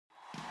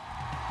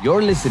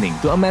You're listening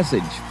to a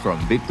message from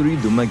Victory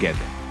Dumaguete.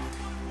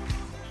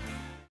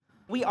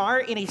 We are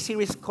in a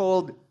series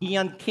called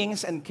Beyond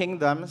Kings and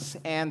Kingdoms,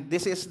 and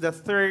this is the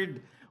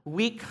third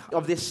week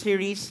of this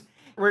series.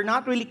 We're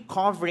not really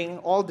covering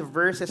all the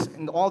verses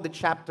and all the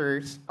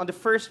chapters. On the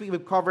first week,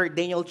 we've covered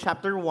Daniel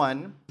chapter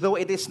 1, though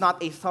it is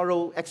not a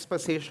thorough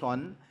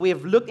exposition. We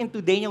have looked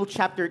into Daniel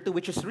chapter 2,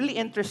 which is really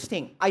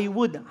interesting. I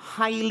would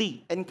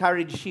highly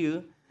encourage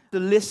you to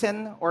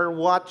listen or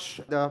watch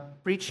the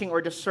preaching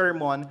or the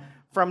sermon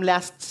from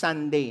last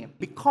Sunday,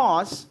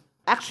 because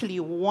actually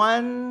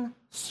one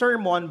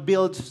sermon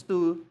builds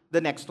to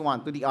the next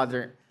one, to the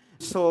other.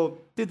 So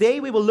today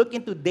we will look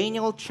into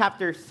Daniel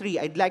chapter 3.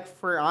 I'd like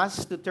for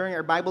us to turn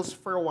our Bibles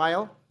for a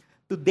while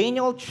to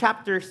Daniel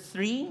chapter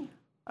 3.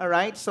 All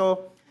right,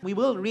 so we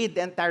will read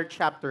the entire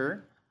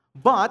chapter,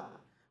 but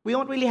we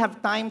don't really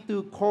have time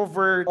to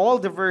cover all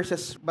the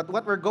verses. But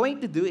what we're going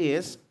to do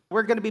is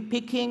we're going to be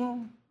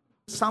picking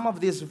some of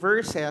these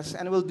verses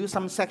and we'll do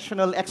some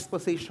sectional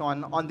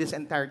exposition on this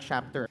entire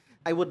chapter.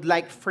 I would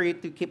like for you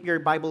to keep your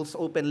Bibles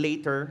open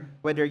later,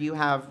 whether you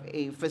have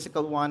a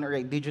physical one or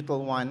a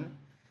digital one,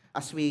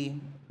 as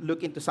we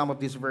look into some of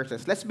these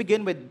verses. Let's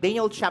begin with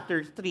Daniel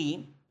chapter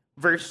 3,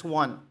 verse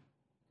 1.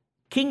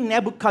 King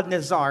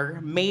Nebuchadnezzar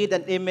made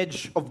an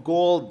image of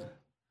gold,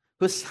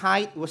 whose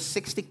height was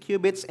 60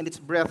 cubits and its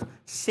breadth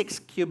 6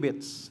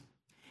 cubits.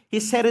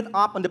 He set it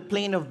up on the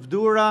plain of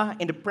Dura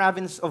in the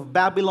province of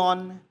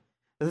Babylon.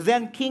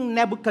 Then King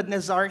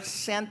Nebuchadnezzar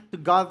sent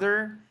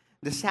together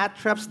the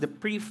satraps, the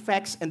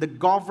prefects, and the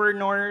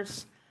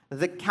governors,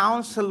 the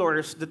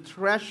counselors, the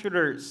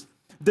treasurers,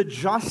 the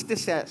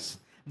justices,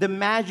 the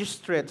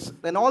magistrates,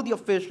 and all the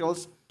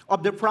officials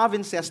of the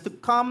provinces to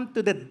come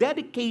to the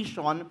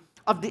dedication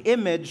of the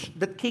image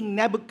that King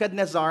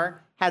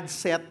Nebuchadnezzar had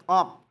set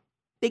up.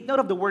 Take note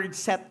of the word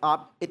set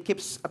up. It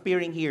keeps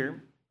appearing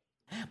here.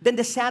 Then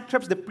the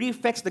satraps, the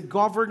prefects, the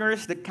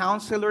governors, the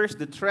counselors,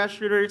 the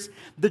treasurers,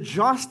 the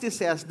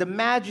justices, the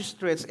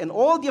magistrates, and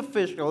all the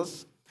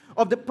officials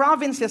of the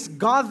provinces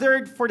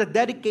gathered for the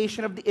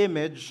dedication of the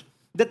image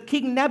that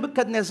King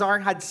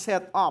Nebuchadnezzar had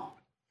set up.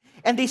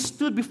 And they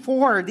stood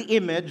before the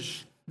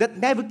image that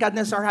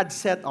Nebuchadnezzar had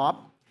set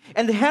up,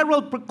 and the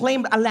herald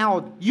proclaimed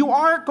aloud, "You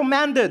are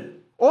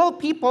commanded, all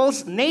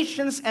peoples,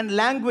 nations, and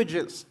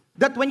languages,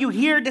 that when you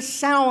hear the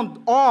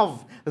sound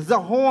of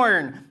the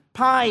horn,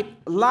 pipe,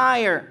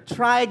 lyre,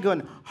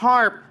 trigon,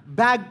 harp,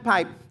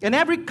 bagpipe, and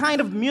every kind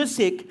of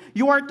music,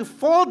 you are to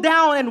fall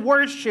down and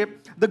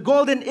worship the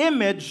golden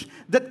image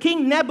that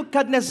King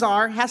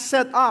Nebuchadnezzar has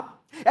set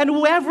up. And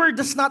whoever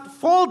does not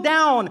fall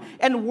down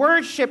and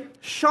worship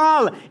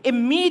shall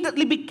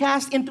immediately be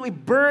cast into a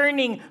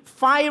burning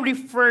fiery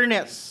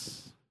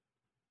furnace."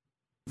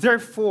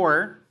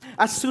 Therefore,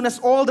 as soon as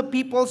all the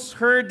peoples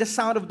heard the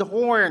sound of the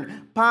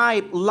horn,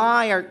 pipe,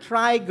 lyre,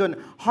 trigon,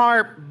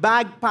 harp,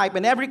 bagpipe,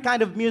 and every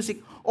kind of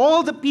music,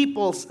 all the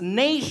peoples,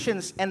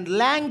 nations, and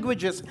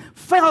languages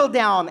fell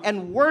down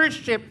and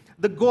worshiped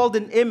the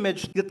golden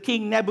image that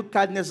King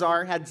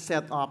Nebuchadnezzar had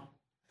set up.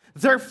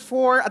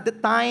 Therefore, at the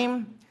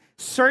time,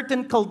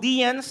 certain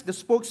Chaldeans, the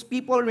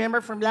spokespeople,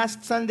 remember from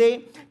last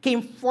Sunday,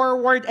 came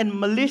forward and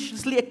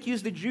maliciously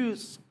accused the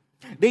Jews.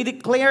 They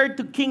declared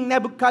to King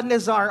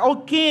Nebuchadnezzar, "O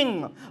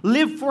king,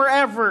 live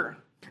forever.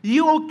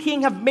 You, O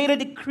king, have made a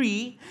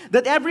decree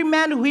that every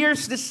man who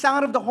hears the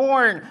sound of the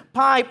horn,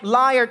 pipe,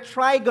 lyre,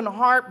 trigon,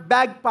 harp,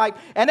 bagpipe,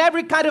 and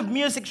every kind of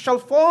music shall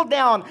fall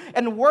down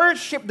and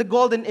worship the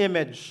golden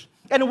image.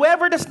 And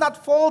whoever does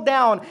not fall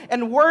down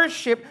and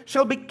worship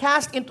shall be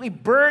cast into a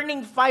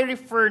burning fiery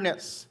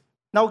furnace.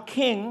 Now,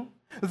 king,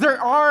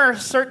 there are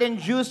certain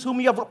Jews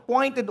whom you have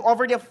appointed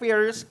over the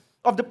affairs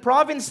of the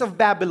province of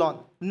Babylon,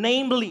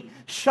 namely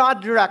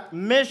Shadrach,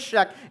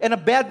 Meshach, and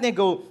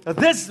Abednego.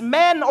 These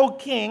men, O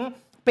king,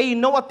 pay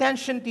no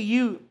attention to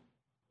you.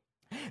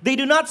 They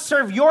do not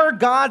serve your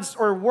gods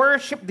or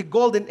worship the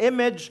golden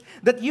image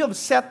that you have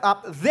set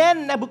up."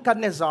 Then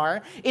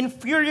Nebuchadnezzar, in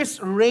furious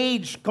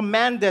rage,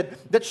 commanded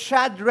that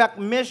Shadrach,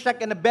 Meshach,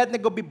 and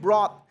Abednego be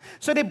brought.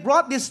 So they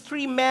brought these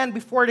three men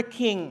before the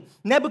king.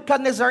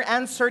 Nebuchadnezzar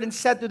answered and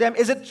said to them,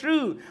 "Is it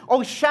true,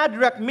 O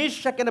Shadrach,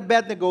 Meshach, and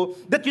Abednego,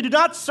 that you do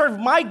not serve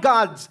my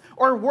gods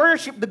or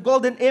worship the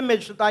golden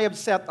image that I have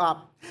set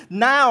up?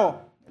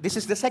 Now, this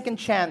is the second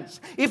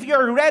chance. If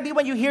you're ready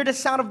when you hear the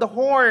sound of the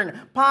horn,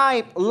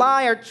 pipe,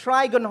 lyre,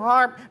 trigon,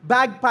 harp,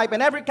 bagpipe,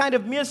 and every kind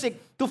of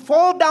music, to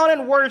fall down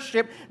and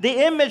worship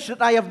the image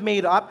that I have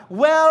made up,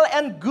 well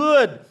and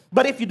good.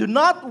 But if you do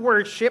not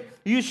worship,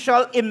 you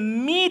shall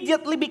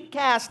immediately be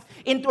cast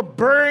into a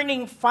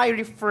burning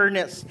fiery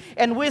furnace.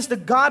 And who is the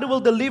God who will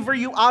deliver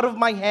you out of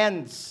my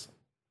hands?"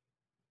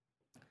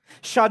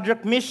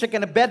 Shadrach, Meshach,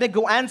 and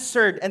Abednego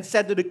answered and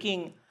said to the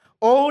king,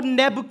 "O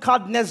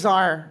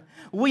Nebuchadnezzar,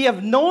 we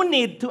have no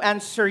need to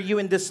answer you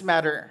in this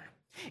matter.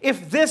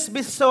 If this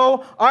be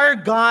so, our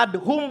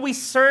God, whom we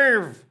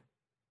serve,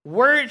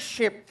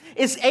 worship,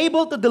 is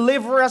able to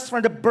deliver us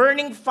from the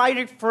burning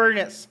fiery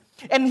furnace,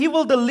 and he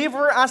will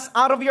deliver us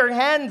out of your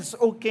hands,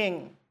 O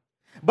king.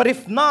 But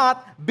if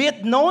not, be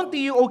it known to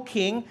you, O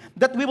king,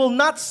 that we will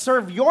not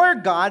serve your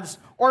gods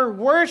or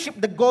worship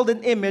the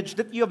golden image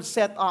that you have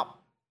set up.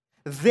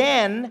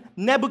 Then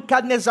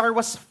Nebuchadnezzar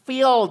was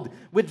filled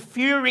with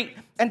fury,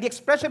 and the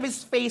expression of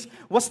his face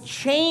was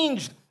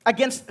changed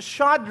against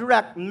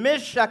Shadrach,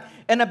 Meshach,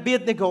 and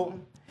Abednego.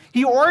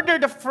 He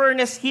ordered the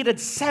furnace heated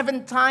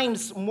 7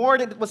 times more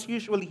than it was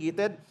usually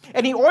heated,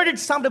 and he ordered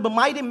some of the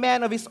mighty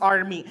men of his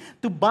army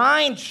to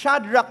bind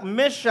Shadrach,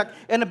 Meshach,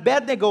 and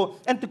Abednego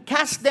and to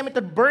cast them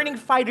into the burning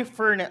fiery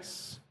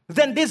furnace.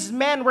 Then these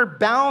men were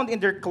bound in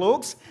their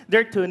cloaks,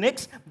 their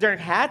tunics, their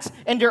hats,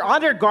 and their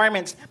other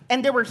garments,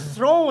 and they were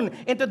thrown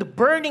into the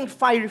burning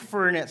fiery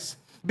furnace.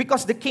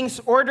 Because the king's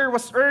order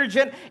was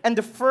urgent and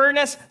the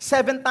furnace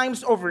 7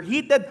 times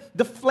overheated,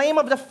 the flame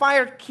of the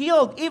fire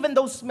killed even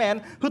those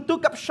men who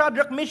took up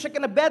Shadrach, Meshach,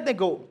 and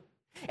Abednego.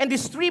 And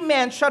these 3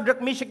 men,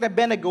 Shadrach, Meshach, and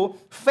Abednego,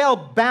 fell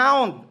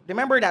bound.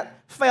 Remember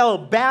that? Fell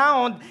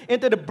bound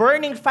into the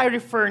burning fiery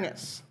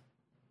furnace.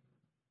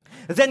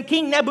 Then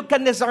King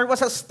Nebuchadnezzar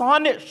was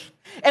astonished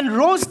and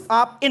rose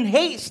up in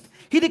haste.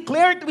 He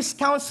declared to his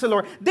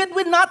counselor, "Did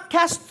we not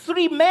cast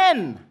 3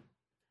 men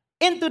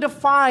into the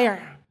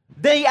fire?"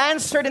 They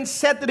answered and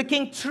said to the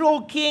king, "True,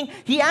 O king."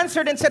 He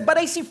answered and said, "But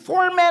I see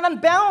 4 men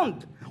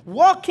unbound,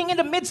 walking in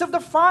the midst of the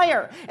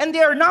fire, and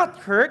they are not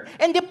hurt,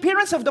 and the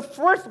appearance of the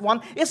 4th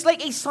one is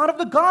like a son of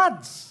the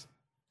gods."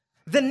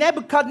 Then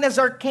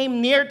Nebuchadnezzar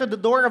came near to the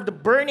door of the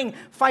burning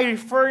fiery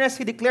furnace.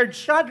 He declared,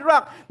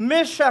 "Shadrach,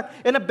 Meshach,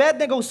 and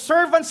Abednego,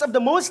 servants of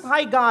the Most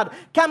High God,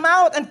 come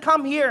out and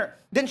come here."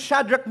 Then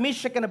Shadrach,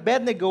 Meshach, and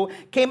Abednego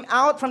came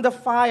out from the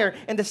fire,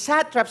 and the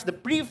satraps, the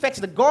prefects,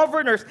 the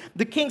governors,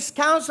 the king's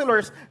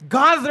counselors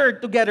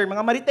gathered together,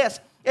 mga marites,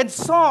 and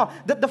saw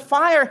that the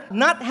fire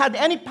not had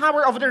any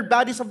power over their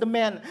bodies of the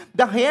men.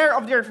 The hair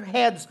of their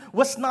heads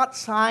was not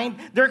signed,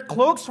 their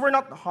cloaks were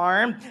not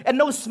harmed, and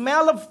no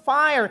smell of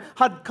fire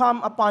had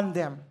come upon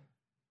them.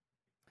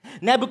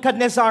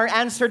 Nebuchadnezzar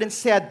answered and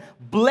said,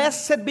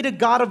 "Blessed be the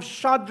God of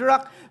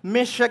Shadrach,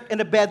 Meshach,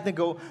 and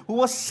Abednego, who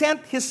has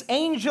sent his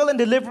angel and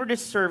delivered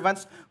his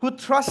servants who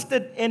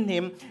trusted in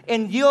him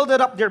and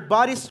yielded up their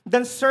bodies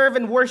than serve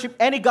and worship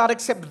any god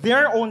except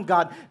their own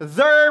God.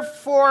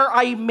 Therefore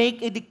I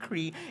make a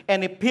decree,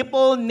 and a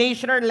people,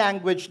 nation, or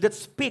language that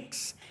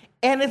speaks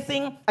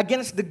anything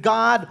against the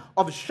God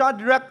of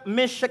Shadrach,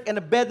 Meshach, and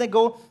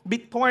Abednego be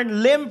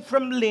torn limb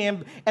from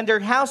limb, and their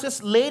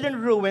houses laid in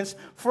ruins,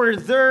 for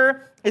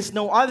there is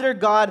no other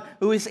God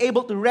who is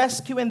able to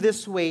rescue in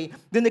this way."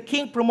 Then the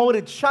king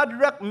promoted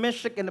Shadrach,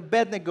 Meshach, and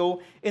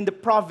Abednego in the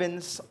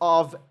province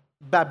of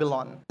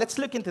Babylon. Let's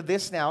look into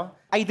this now.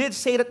 I did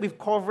say that we've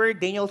covered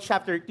Daniel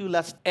chapter 2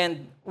 last,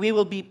 and we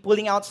will be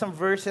pulling out some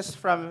verses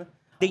from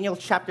Daniel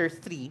chapter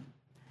 3.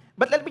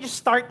 But let me just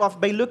start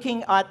off by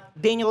looking at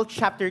Daniel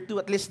chapter 2,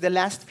 at least the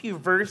last few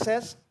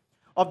verses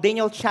of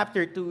Daniel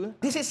chapter 2.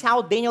 This is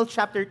how Daniel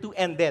chapter 2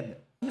 ended.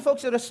 You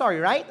folks know the story,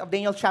 right, of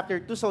Daniel chapter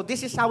 2. So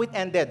this is how it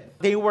ended.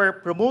 They were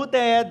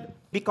promoted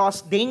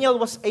because Daniel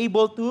was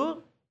able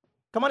to,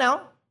 come on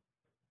now,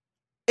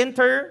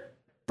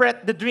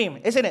 interpret the dream,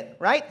 isn't it,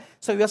 right?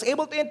 So he was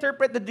able to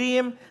interpret the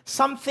dream,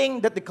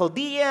 something that the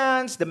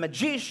Chaldeans, the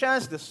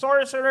magicians, the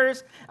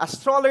sorcerers,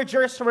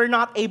 astrologers were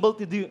not able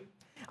to do.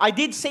 I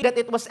did say that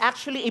it was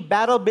actually a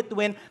battle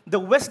between the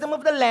wisdom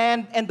of the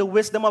land and the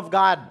wisdom of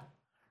God,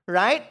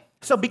 right?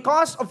 So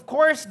because, of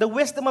course, the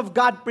wisdom of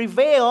God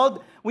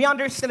prevailed, we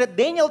understand that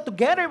Daniel,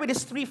 together with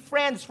his 3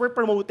 friends, were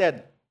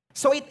promoted.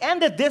 So it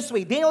ended this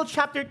way. Daniel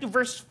chapter 2,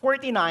 verse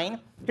 49.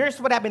 Here's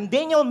what happened.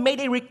 Daniel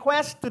made a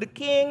request to the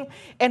king,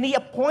 and he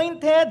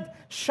appointed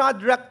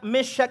Shadrach,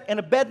 Meshach, and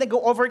Abednego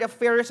over the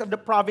affairs of the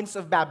province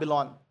of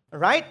Babylon. All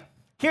right?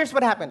 Here's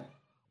what happened.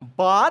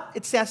 But,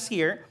 it says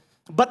here,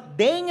 but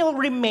Daniel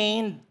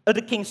remained at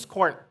the king's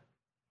court.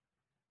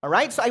 All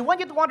right? So I want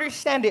you to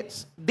understand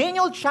this.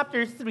 Daniel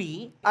chapter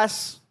 3,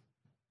 as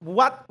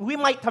what we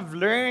might have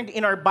learned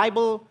in our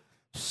Bible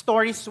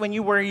stories when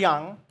you were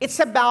young, it's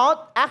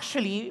about,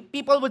 actually,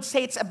 people would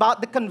say it's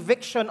about the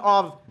conviction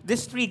of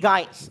these 3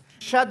 guys,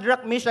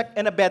 Shadrach, Meshach,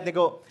 and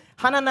Abednego,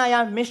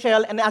 Hananiah,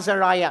 Mishael, and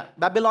Azariah,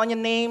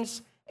 Babylonian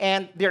names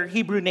and their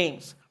Hebrew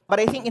names. But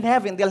I think in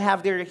heaven, they'll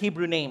have their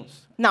Hebrew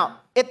names. Now,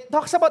 it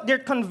talks about their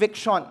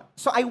conviction.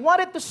 So I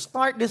wanted to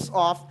start this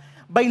off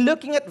by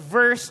looking at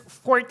verse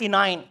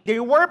 49. They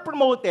were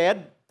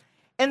promoted,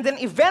 and then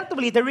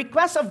eventually the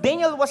request of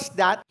Daniel was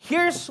that,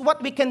 here's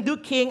what we can do,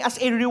 king,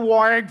 as a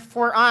reward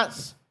for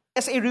us.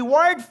 As a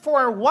reward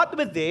for what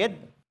we did,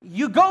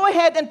 you go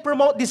ahead and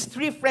promote these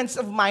 3 friends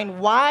of mine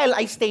while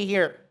I stay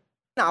here.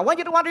 Now, I want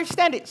you to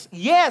understand this.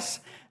 Yes,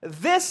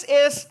 this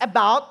is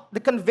about the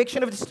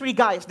conviction of these 3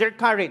 guys, their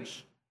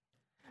courage.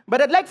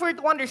 But I'd like for you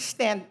to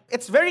understand,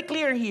 it's very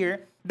clear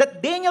here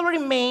that Daniel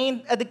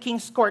remained at the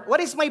king's court.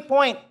 What is my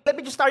point? Let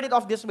me just start it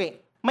off this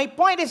way. My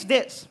point is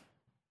this.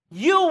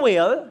 You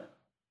will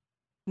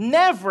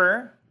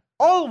never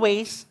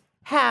always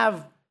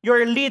have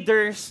your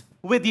leaders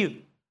with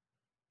you.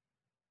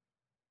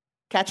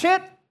 Catch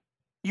it?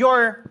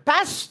 Your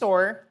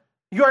pastor,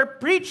 your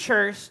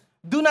preachers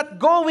do not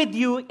go with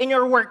you in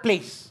your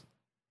workplace.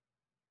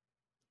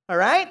 All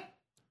right?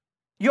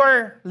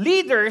 Your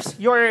leaders,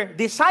 your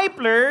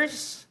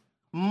disciples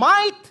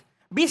might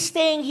be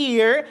staying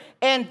here,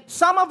 and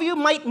some of you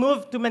might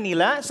move to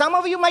Manila, some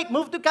of you might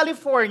move to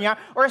California,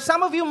 or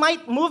some of you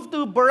might move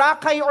to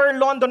Boracay or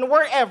London,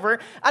 wherever.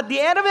 At the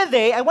end of the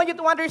day, I want you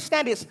to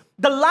understand this.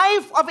 The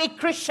life of a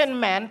Christian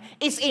man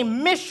is a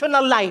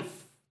missional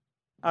life.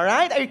 All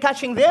right? Are you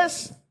catching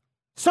this?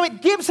 So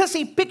it gives us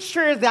a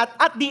picture that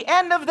at the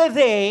end of the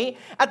day,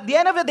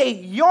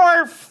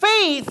 your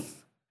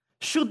faith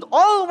should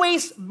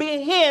always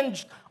be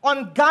hinged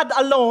on God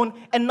alone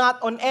and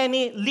not on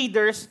any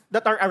leaders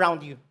that are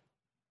around you.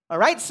 All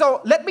right?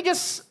 So let me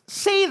just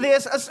say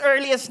this as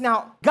early as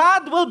now.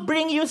 God will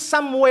bring you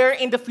somewhere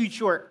in the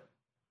future.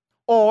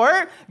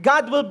 Or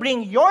God will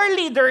bring your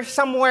leader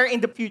somewhere in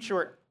the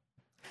future.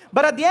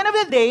 But at the end of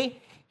the day,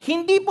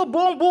 hindi po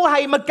buong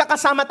buhay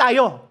magkakasama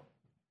tayo.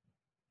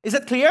 Is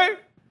it clear?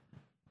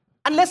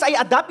 Unless I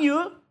adopt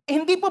you,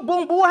 hindi po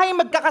buong buhay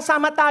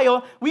magkakasama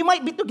tayo. We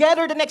might be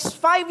together the next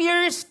 5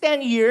 years,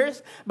 10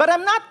 years, but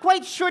I'm not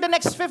quite sure the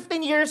next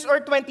 15 years or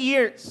 20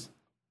 years.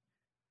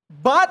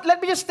 But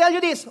let me just tell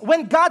you this.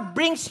 When God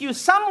brings you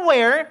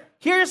somewhere,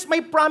 here's my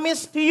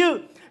promise to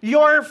you.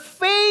 Your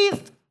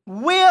faith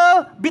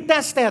will be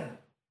tested.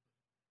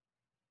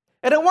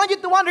 And I want you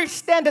to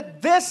understand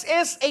that this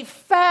is a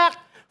fact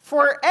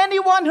for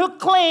anyone who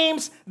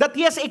claims that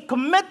he has a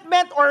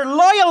commitment or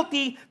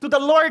loyalty to the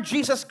Lord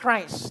Jesus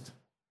Christ.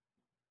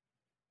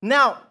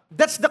 Now,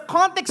 that's the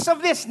context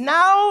of this.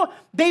 Now,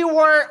 they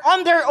were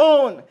on their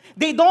own.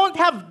 They don't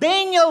have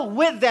Daniel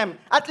with them,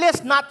 at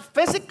least not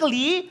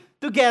physically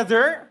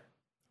together,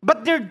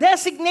 but their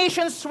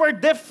designations were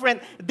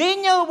different.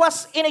 Daniel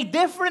was in a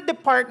different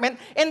department,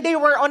 and they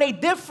were on a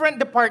different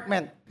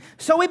department.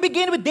 So we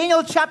begin with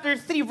Daniel chapter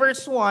 3,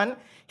 verse 1.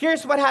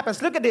 Here's what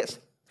happens. Look at this.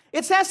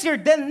 It says here,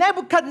 then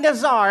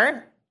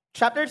Nebuchadnezzar,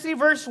 chapter 3,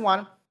 verse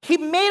 1, he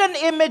made an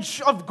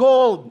image of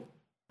gold,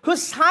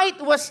 whose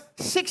height was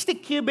 60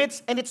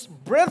 cubits and its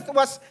breadth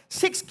was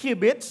 6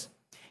 cubits.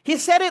 He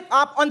set it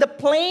up on the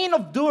plain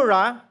of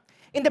Dura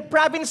in the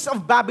province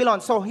of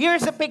Babylon. So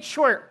here's the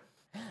picture.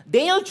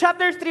 Daniel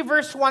chapter 3,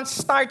 verse 1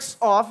 starts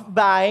off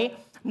by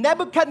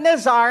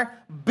Nebuchadnezzar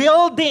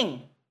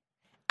building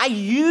a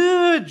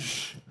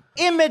huge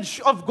image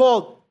of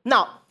gold.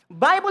 Now,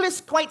 Bible is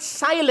quite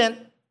silent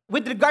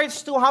with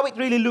regards to how it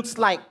really looks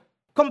like.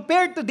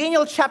 Compared to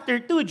Daniel chapter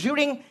 2,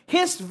 during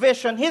his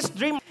vision, his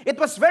dream, it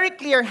was very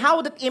clear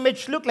how that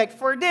image looked like.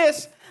 For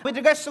this, with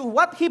regards to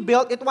what he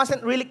built, it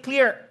wasn't really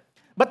clear.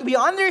 But we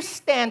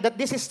understand that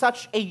this is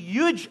such a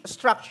huge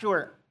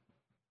structure.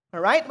 All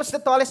right? What's the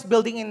tallest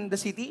building in the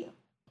city?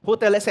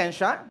 Hotel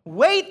Essentia.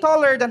 Way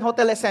taller than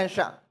Hotel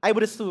Essentia, I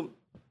would assume.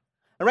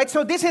 All right?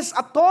 So this is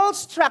a tall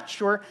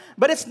structure,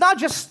 but it's not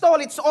just tall,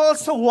 it's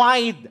also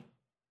wide.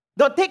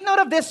 Though take note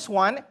of this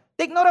one.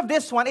 Take note of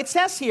this one. It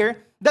says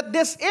here that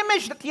this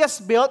image that he has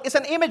built is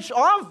an image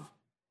of.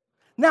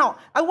 Now,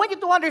 I want you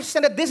to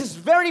understand that this is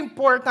very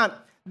important.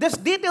 This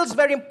detail is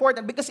very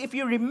important because if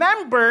you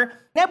remember,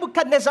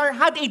 Nebuchadnezzar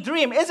had a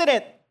dream, isn't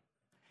it?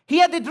 He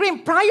had a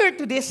dream. Prior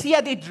to this, he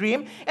had a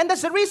dream. And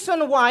that's the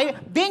reason why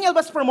Daniel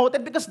was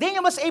promoted, because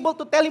Daniel was able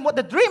to tell him what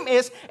the dream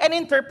is and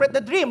interpret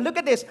the dream. Look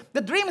at this.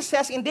 The dream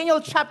says in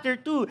Daniel chapter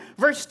 2,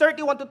 verse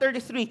 31 to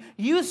 33,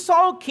 you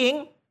saw,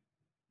 king,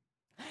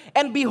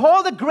 and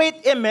behold a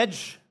great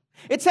image.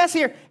 It says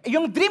here,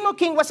 yung dream mo,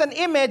 king, was an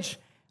image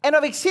and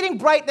of exceeding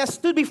brightness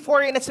stood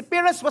before you, and its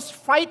appearance was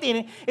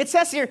frightening. It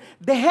says here,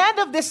 the head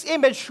of this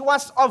image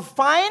was of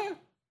fine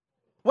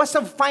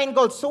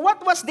gold. So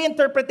what was the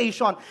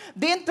interpretation?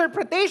 The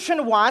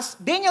interpretation was,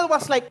 Daniel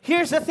was like,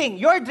 here's the thing.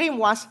 Your dream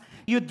was,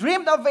 you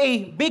dreamed of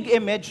a big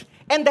image,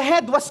 and the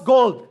head was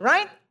gold,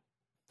 right?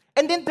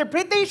 And the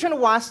interpretation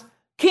was,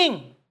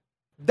 king,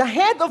 the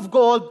head of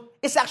gold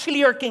is actually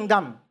your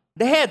kingdom.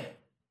 The head.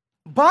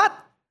 But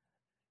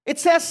it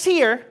says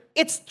here,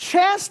 its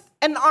chest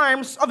and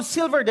arms of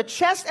silver. The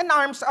chest and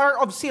arms are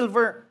of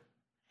silver.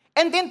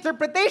 And the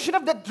interpretation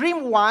of the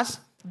dream was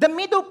the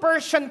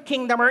Medo-Persian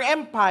kingdom or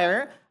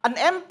empire, an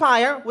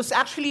empire was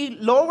actually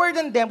lower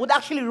than them, would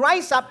actually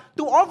rise up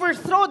to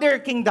overthrow their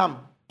kingdom.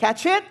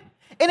 Catch it?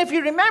 And if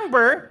you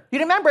remember,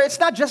 it's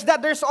not just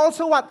that. There's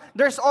also what?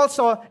 There's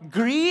also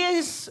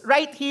Greece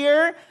right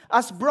here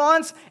as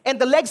bronze, and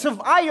the legs of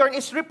iron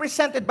is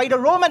represented by the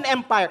Roman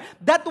Empire.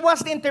 That was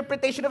the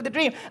interpretation of the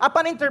dream.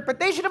 Upon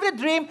interpretation of the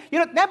dream,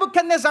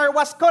 Nebuchadnezzar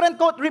was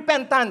quote-unquote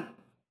repentant.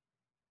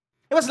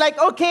 It was like,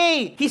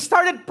 okay, he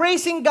started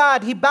praising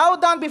God. He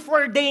bowed down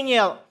before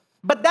Daniel.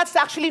 But that's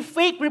actually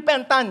fake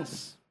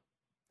repentance.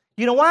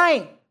 You know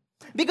why?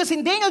 Because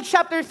in Daniel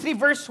chapter 3,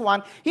 verse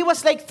 1, he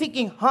was like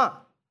thinking,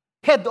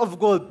 head of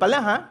gold pala,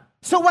 huh?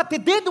 So what he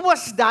did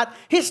was that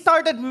he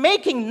started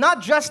making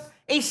not just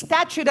a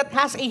statue that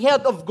has a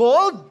head of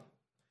gold.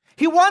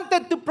 He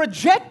wanted to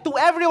project to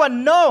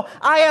everyone, no,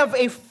 I have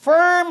a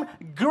firm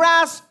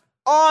grasp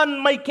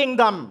on my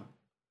kingdom.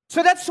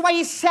 So that's why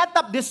he set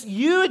up this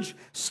huge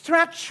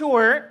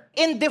structure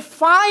in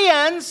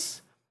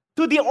defiance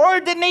to the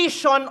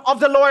ordination of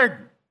the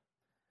Lord.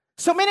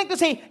 So meaning to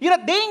say,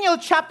 Daniel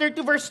chapter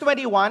 2 verse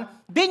 21,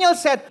 Daniel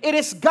said, it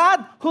is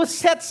God who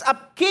sets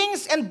up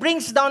kings and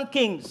brings down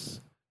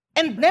kings.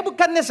 And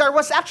Nebuchadnezzar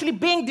was actually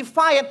being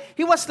defiant.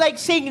 He was like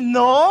saying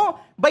no.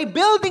 By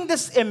building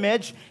this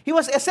image, he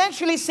was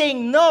essentially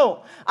saying,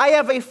 no, I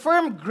have a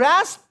firm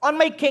grasp on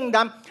my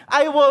kingdom.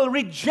 I will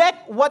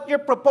reject what your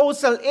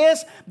proposal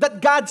is,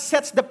 that God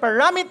sets the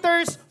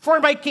parameters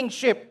for my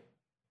kingship.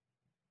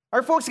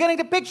 Are folks getting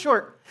the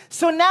picture?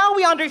 So now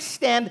we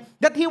understand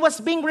that he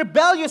was being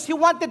rebellious. He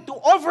wanted to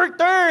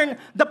overturn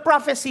the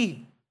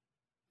prophecy.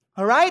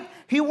 All right?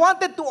 He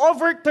wanted to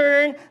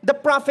overturn the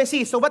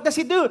prophecy. So what does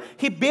he do?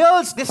 He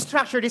builds this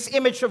structure, this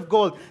image of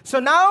gold. So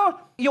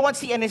now you won't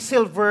see any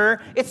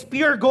silver. It's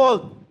pure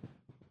gold.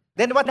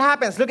 Then what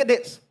happens? Look at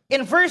this.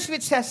 In verse 2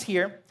 it says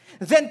here,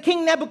 then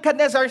King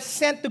Nebuchadnezzar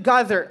sent to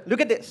gather. Look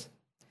at this.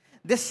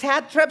 The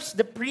satraps,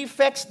 the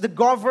prefects, the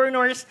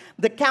governors,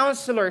 the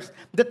counselors,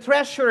 the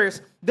treasurers,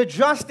 the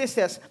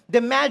justices, the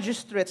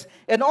magistrates,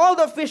 and all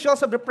the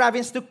officials of the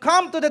province to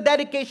come to the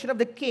dedication of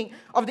the king,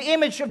 of the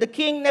image of the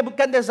king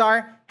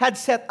Nebuchadnezzar had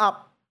set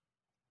up.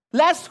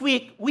 Last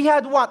week, we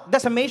had what? The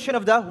summation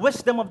of the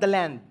wisdom of the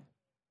land.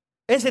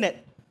 Isn't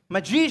it?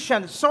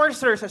 Magicians,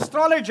 sorcerers,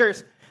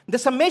 astrologers, the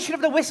summation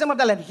of the wisdom of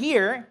the land.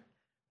 Here,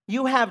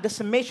 you have the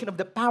summation of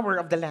the power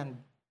of the land.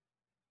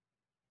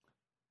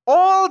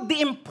 All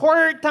the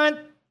important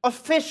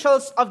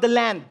officials of the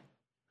land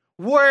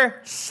were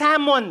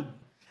summoned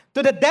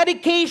to the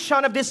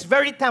dedication of this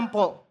very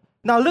temple.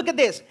 Now look at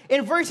this.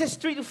 In verses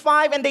 3 to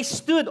 5, and they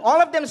stood,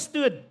 all of them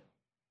stood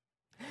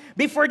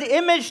before the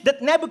image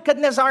that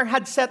Nebuchadnezzar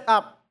had set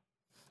up.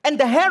 And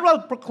the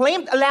herald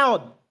proclaimed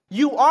aloud,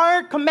 you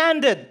are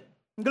commanded.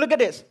 Look at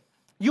this.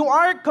 You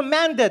are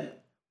commanded,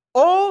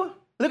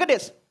 look at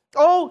this.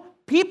 Oh,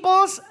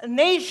 peoples,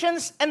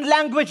 nations, and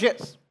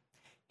languages.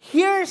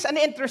 Here's an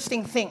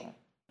interesting thing.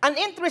 An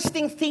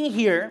interesting thing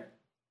here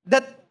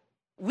that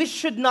we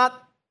should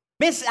not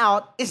miss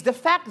out is the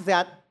fact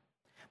that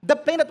the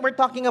plain that we're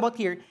talking about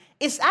here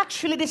is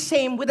actually the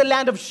same with the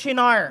land of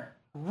Shinar,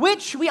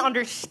 which we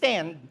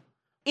understand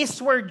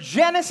is where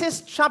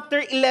Genesis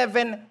chapter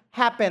 11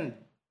 happened.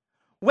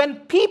 When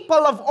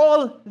people of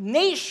all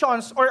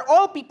nations or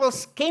all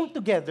peoples came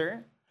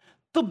together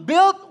to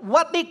build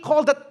what they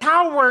call the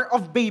Tower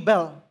of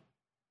Babel,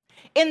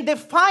 in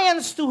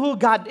defiance to who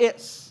God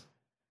is.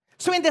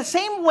 So in the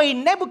same way,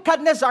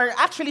 Nebuchadnezzar,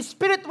 actually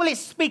spiritually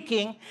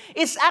speaking,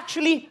 is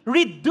actually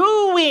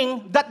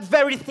redoing that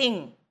very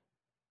thing.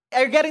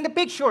 Are you getting the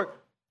picture?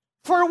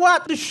 For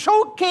what? To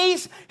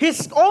showcase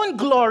his own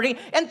glory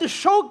and to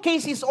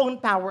showcase his own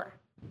power.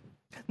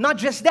 Not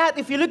just that,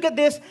 if you look at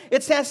this,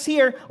 it says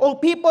here, O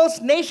peoples,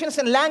 nations,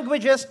 and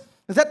languages,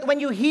 that when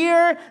you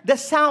hear the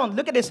sound,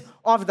 look at this,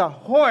 of the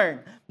horn,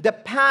 the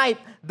pipe,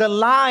 the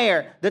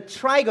lyre, the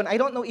trigon, I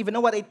don't even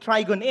know what a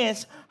trigon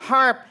is,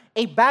 harp,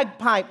 a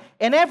bagpipe,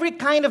 and every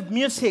kind of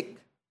music.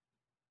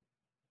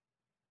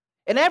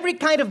 And every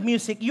kind of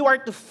music, you are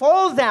to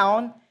fall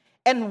down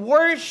and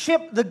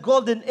worship the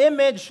golden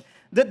image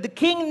that the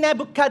king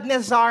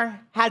Nebuchadnezzar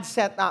had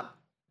set up.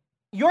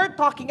 You're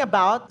talking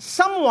about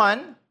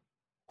someone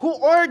who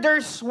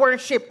orders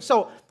worship.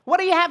 So, what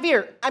do you have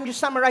here? I'm just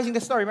summarizing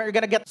the story. We're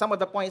going to get some of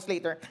the points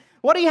later.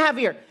 What do you have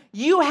here?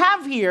 You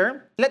have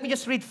here, let me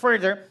just read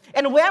further.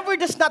 And whoever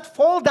does not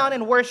fall down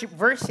and worship,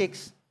 verse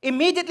 6,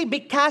 immediately be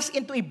cast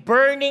into a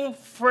burning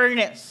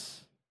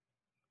furnace.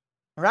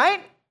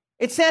 Right?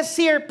 It says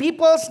here,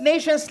 peoples,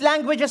 nations,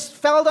 languages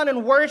fell down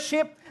and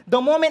worship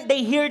the moment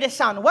they hear the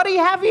sound. What do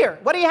you have here?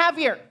 What do you have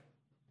here?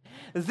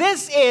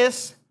 This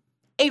is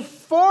a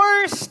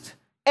forced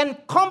and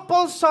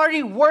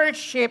compulsory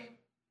worship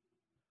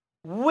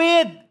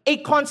with a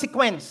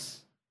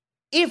consequence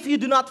if you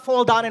do not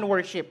fall down and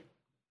worship.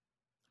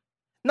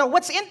 Now,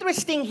 what's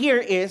interesting here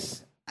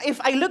is,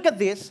 if I look at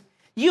this,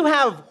 you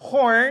have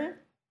horn,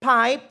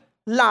 pipe,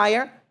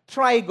 lyre,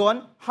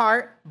 trigon,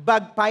 harp,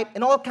 bagpipe,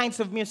 and all kinds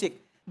of music.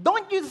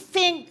 Don't you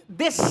think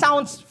this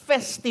sounds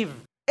festive?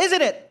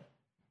 Isn't it?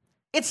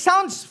 It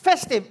sounds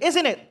festive,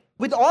 isn't it?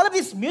 With all of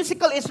these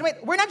musical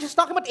instruments, we're not just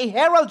talking about a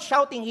herald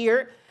shouting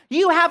here.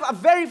 You have a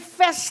very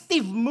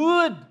festive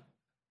mood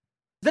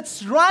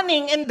that's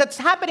running and that's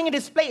happening in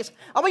this place.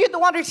 I want you to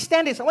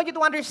understand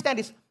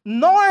this.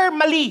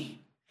 Normally,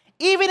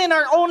 even in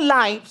our own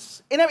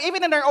lives,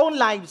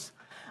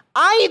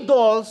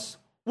 idols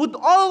would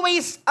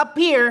always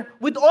appear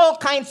with all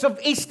kinds of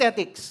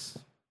aesthetics.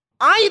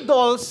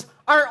 Idols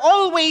are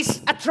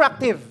always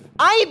attractive.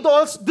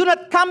 Idols do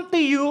not come to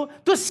you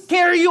to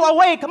scare you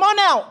away. Come on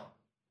now.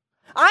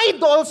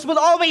 Idols will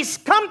always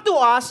come to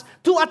us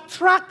to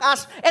attract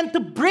us and to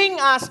bring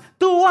us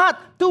to what?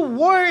 To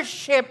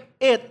worship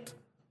it.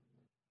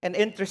 And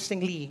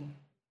interestingly,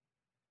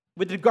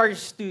 with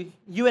regards to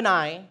you and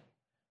I,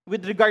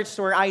 with regards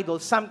to our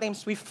idols,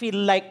 sometimes we feel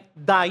like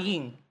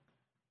dying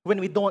when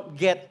we don't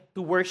get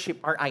to worship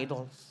our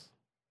idols.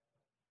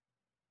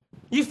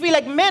 You feel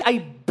like, man, I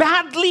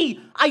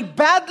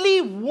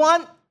badly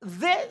want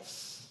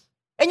this.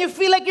 And you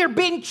feel like you're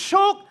being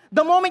choked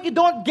the moment you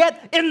don't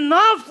get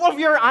enough of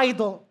your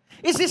idol.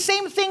 It's the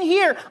same thing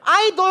here.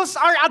 Idols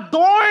are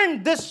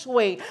adorned this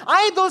way.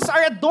 Idols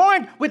are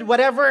adorned with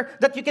whatever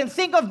that you can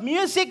think of,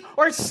 music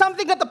or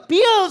something that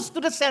appeals to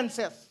the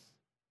senses.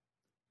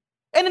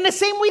 And in the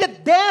same way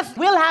that death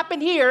will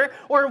happen here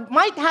or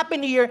might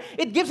happen here,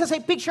 it gives us a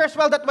picture as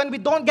well that when we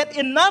don't get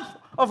enough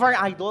of our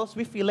idols,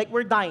 we feel like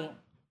we're dying.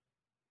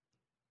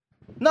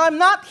 Now, I'm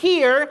not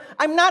here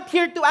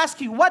to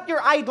ask you what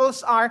your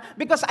idols are,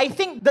 because I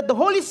think that the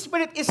Holy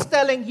Spirit is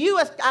telling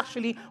you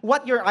actually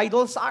what your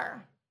idols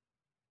are.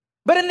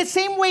 But in the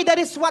same way, that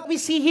is what we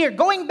see here.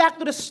 Going back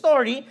to the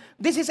story,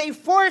 this is a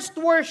forced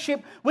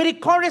worship with a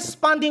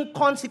corresponding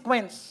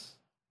consequence.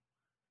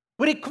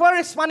 With a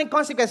corresponding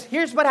consequence,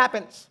 here's what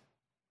happens.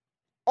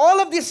 All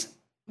of these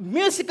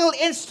musical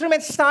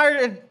instruments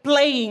started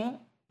playing,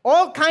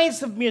 all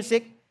kinds of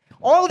music,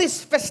 all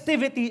these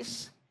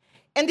festivities,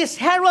 and this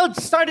herald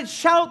started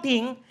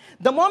shouting.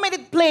 The moment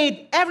it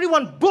played,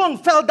 everyone, boom,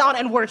 fell down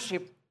and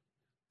worshiped.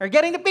 You're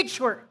getting the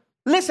picture.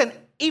 Listen,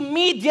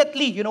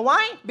 immediately. You know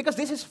why? Because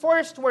this is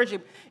forced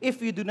worship. If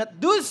you do not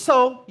do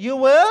so, you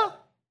will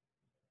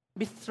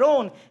be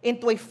thrown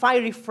into a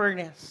fiery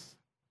furnace.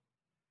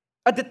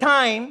 At the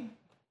time,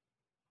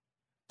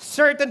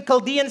 certain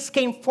Chaldeans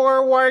came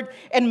forward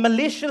and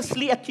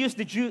maliciously accused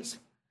the Jews.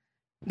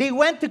 They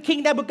went to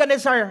King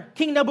Nebuchadnezzar.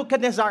 King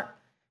Nebuchadnezzar,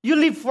 you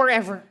live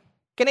forever.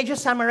 Can I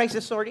just summarize the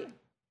story?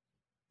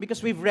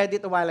 Because we've read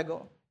it a while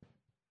ago.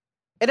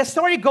 And the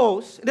story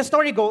goes,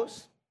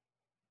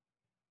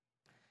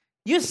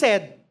 you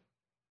said,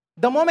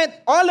 the moment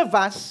all of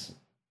us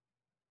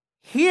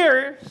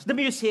hear the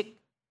music,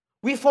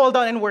 we fall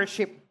down and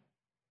worship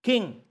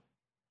King.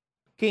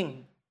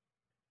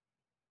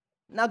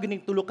 Now,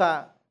 ganing tulo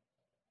ka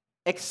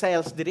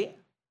exiles diri.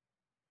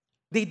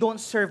 They don't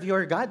serve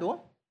your God,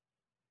 oh.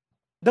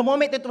 The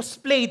moment it was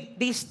played,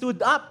 they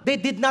stood up. They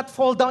did not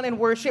fall down and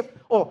worship.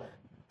 Oh,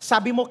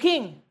 sabi mo,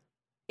 King.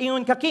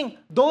 Ingon ka, King.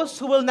 Those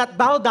who will not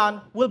bow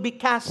down will be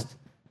cast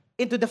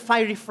into the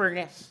fiery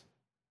furnace.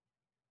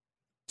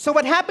 So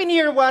what happened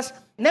here was,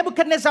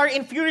 Nebuchadnezzar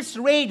in furious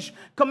rage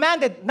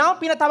commanded, now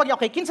pinatawag niya,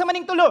 okay, kinsa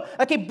maning tulo?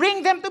 Okay,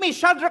 bring them to me,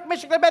 Shadrach,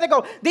 Meshach, and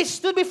Abednego. They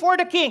stood before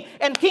the king,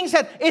 and king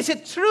said, is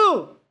it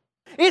true?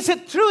 Is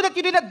it true that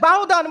you did not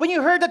bow down when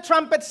you heard the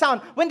trumpet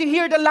sound, when you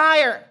hear the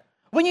lyre?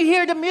 When you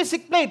hear the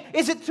music played,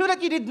 is it true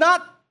that you did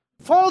not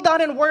fall down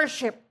and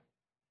worship?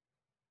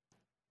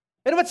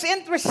 And what's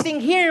interesting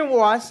here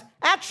was,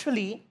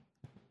 actually,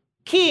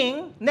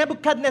 King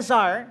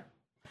Nebuchadnezzar,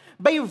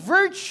 by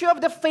virtue of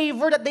the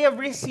favor that they have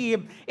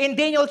received in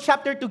Daniel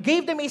chapter 2,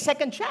 gave them a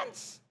second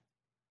chance.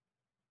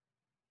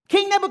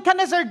 King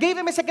Nebuchadnezzar gave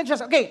them a second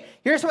chance. Okay,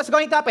 here's what's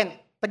going to happen.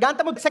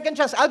 Tagantang mo second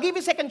chance. I'll give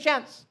you second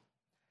chance.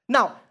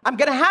 Now, I'm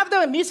going to have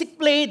the music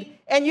played,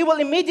 and you will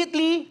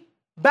immediately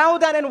bow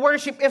down and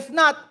worship. If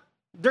not,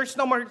 there's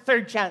no more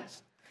third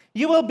chance.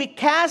 You will be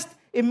cast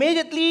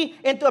immediately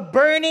into a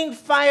burning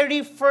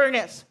fiery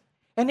furnace.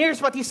 And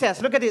here's what he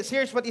says. Look at this.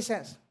 Here's what he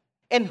says.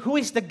 And who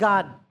is the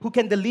God who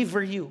can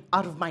deliver you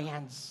out of my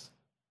hands?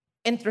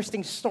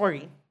 Interesting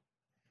story.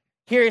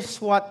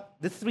 Here's what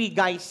the three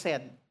guys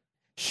said.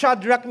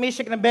 Shadrach,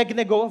 Meshach, and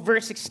Abednego,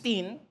 verse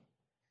 16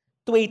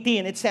 to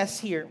 18, it says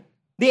here.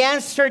 They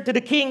answered to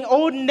the king,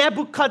 O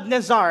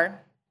Nebuchadnezzar,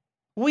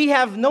 we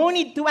have no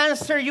need to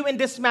answer you in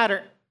this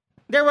matter.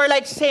 They were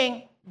like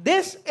saying,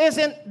 this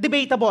isn't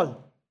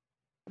debatable.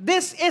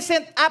 This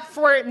isn't up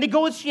for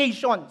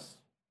negotiations.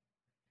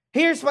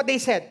 Here's what they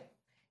said.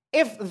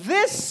 If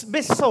this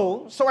be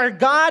so our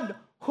God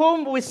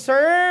whom we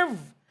serve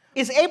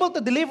is able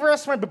to deliver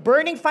us from the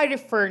burning fiery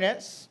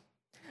furnace,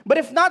 but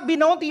if not, be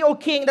known to you, O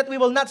king, that we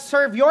will not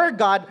serve your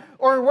God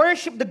or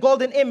worship the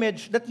golden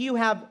image that you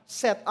have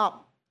set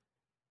up.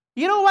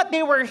 You know what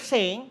they were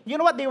saying?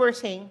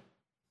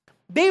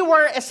 They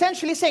were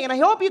essentially saying, and I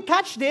hope you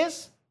catch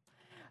this.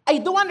 I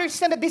do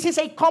understand that this is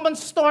a common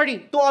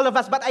story to all of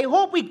us, but I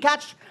hope we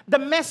catch the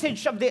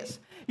message of this.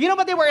 You know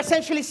what they were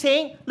essentially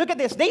saying? Look at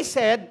this. They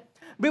said,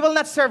 we will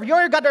not serve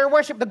your God or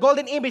worship the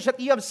golden image that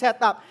you have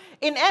set up.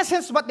 In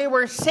essence, what they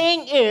were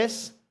saying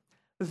is,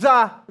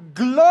 the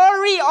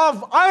glory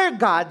of our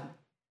God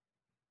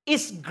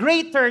is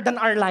greater than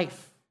our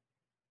life.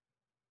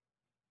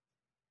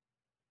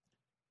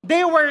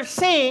 They were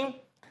saying,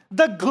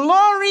 the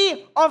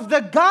glory of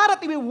the God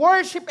that we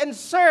worship and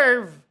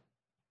serve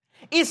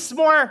is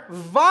more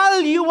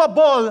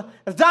valuable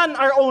than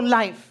our own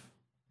life.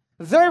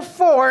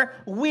 Therefore,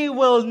 we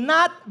will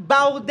not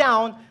bow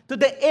down to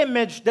the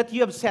image that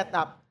you have set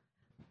up.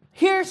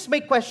 Here's my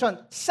question.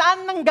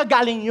 Saan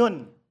nanggagaling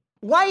yun?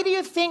 Why do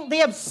you think they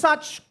have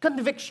such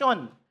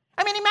conviction?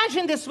 I mean,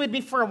 imagine this with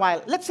me for a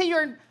while. Let's say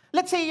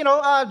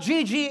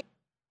Gigi,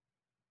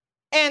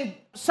 and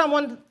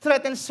someone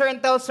threatens her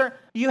and tells her,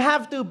 you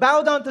have to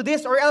bow down to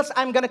this or else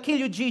I'm going to kill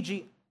you,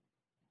 Gigi.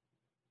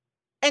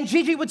 And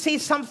Gigi would say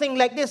something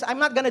like this, I'm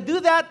not going to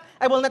do that.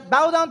 I will not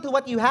bow down to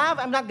what you have.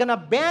 I'm not going to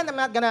bend. I'm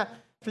not going to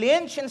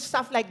flinch and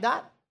stuff like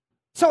that.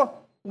 So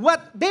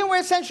what they were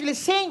essentially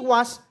saying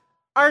was,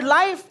 our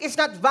life is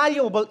not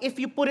valuable if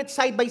you put it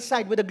side by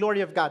side with the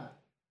glory of God.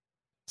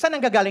 Saan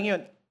nanggagaling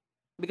yun?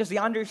 Because they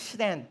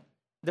understand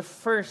the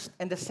first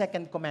and the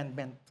second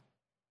commandment.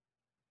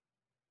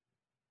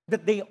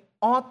 That they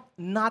ought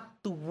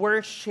not to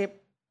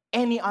worship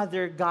any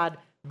other God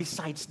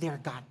besides their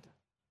God.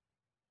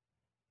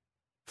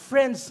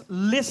 Friends,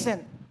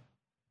 listen.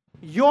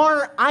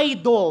 Your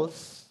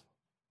idols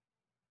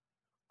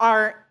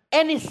are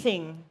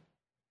anything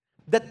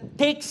that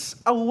takes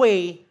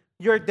away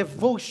your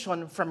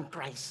devotion from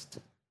Christ.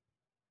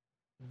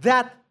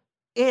 That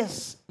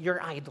is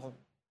your idol.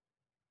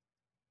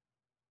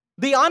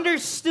 They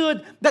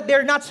understood that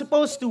they're not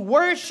supposed to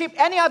worship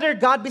any other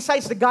God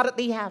besides the God that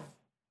they have.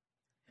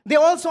 They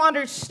also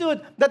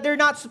understood that they're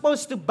not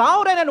supposed to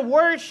bow down and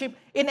worship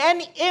in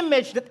any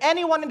image that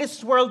anyone in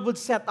this world would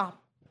set up.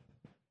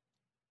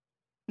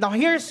 Now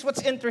here's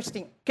what's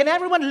interesting. Can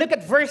everyone look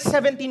at verse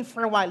 17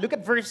 for a while? Look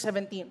at verse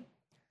 17.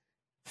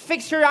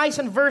 Fix your eyes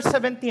on verse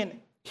 17.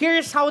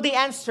 Here's how they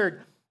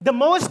answered. The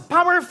most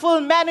powerful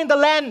man in the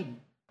land.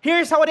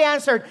 Here's how they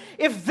answered.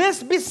 If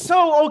this be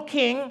so, O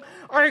king,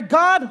 our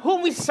God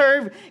whom we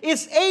serve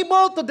is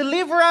able to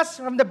deliver us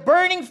from the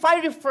burning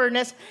fiery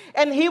furnace,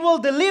 and he will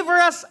deliver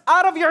us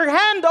out of your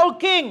hand, O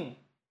king.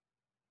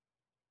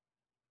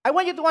 I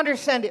want you to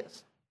understand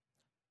this.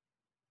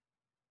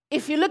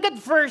 If you look at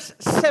verse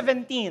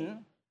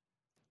 17,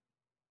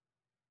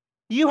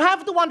 you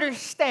have to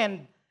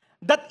understand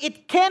that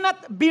it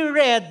cannot be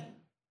read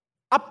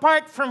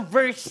apart from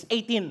verse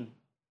 18.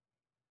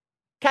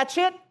 Catch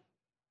it?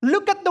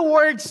 Look at the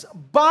words,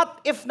 but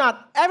if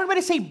not.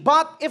 Everybody say,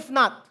 but if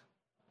not.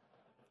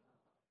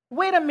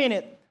 Wait a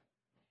minute.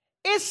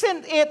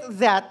 Isn't it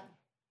that,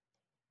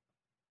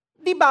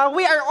 diba,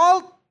 we are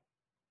all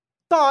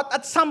taught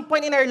at some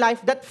point in our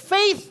life that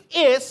faith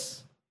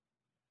is,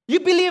 you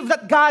believe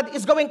that God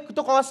is going to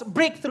cause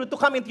breakthrough to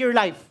come into your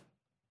life.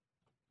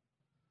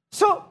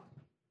 So,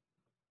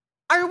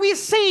 are we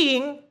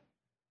saying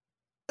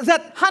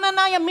that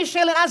Hananiah,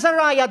 Mishael, and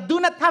Azariah do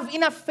not have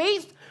enough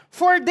faith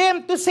for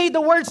them to say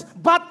the words,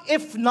 but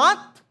if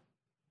not?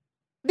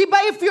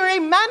 Diba, if you're a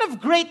man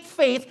of great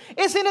faith,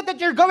 isn't it that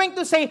you're going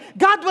to say,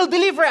 God will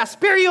deliver us,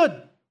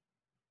 period?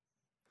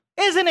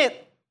 Isn't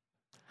it?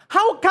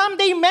 How come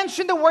they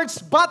mention the words,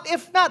 but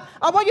if not?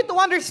 I want you to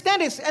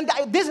understand this, and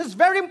this is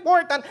very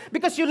important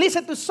because you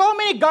listen to so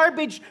many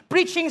garbage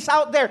preachings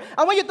out there.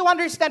 I want you to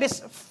understand this.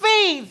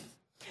 Faith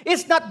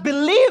is not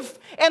belief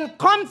and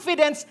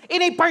confidence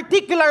in a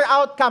particular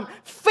outcome.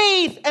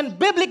 Faith and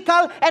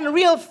biblical and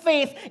real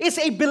faith is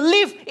a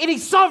belief in a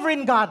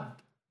sovereign God.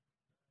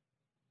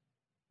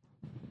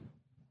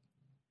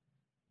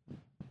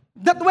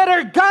 That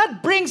whether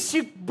God brings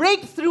you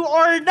breakthrough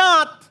or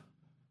not,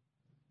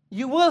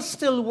 you will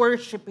still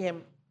worship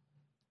Him.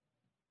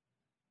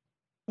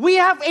 We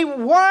have a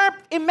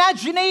warped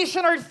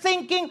imagination or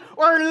thinking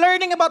or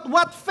learning about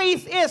what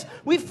faith is.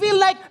 We feel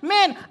like,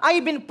 man,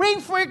 I've been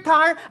praying for a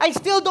car. I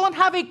still don't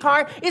have a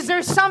car. Is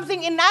there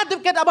something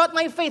inadequate about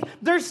my faith?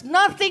 There's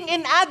nothing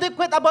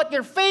inadequate about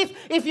your faith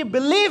if you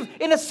believe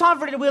in the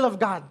sovereign will of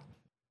God.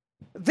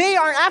 They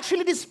are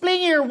actually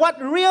displaying here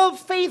what real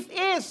faith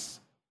is.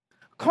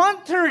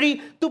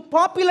 Contrary to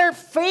popular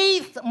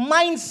faith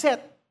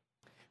mindset.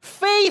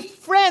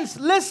 Faith, friends,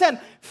 listen,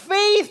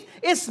 faith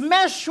is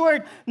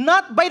measured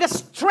not by the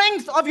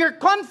strength of your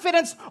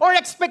confidence or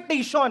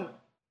expectation.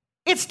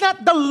 It's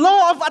not the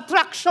law of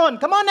attraction.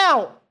 Come on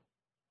now.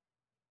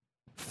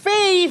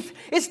 Faith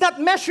is not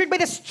measured by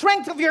the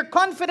strength of your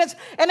confidence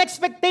and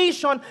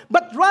expectation,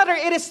 but rather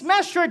it is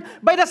measured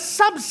by the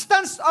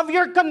substance of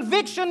your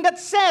conviction that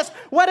says,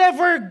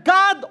 whatever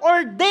God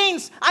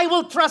ordains, I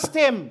will trust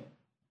Him.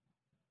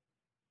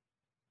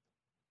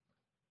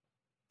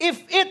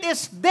 If it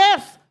is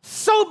death,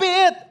 so be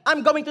it.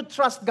 I'm going to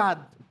trust God.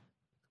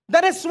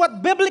 That is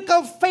what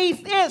biblical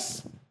faith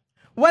is.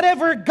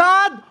 Whatever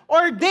God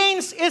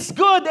ordains is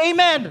good.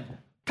 Amen.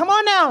 Come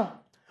on now.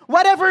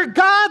 Whatever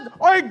God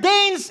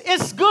ordains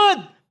is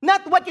good.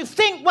 Not what you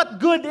think what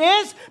good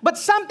is, but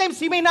sometimes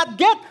you may not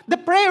get the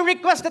prayer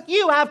request that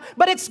you have,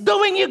 but it's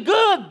doing you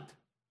good.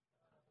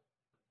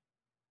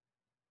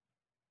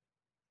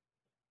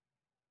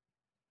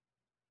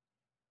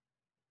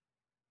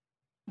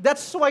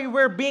 That's why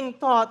we're being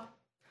taught,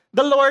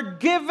 the Lord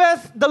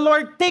giveth, the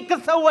Lord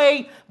taketh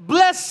away.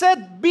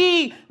 Blessed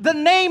be the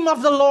name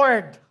of the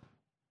Lord.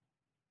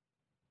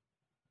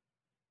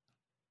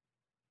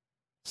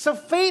 So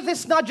faith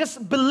is not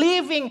just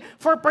believing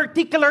for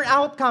particular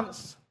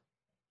outcomes.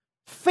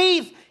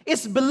 Faith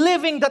is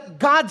believing that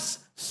God's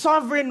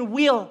sovereign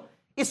will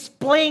is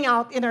playing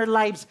out in our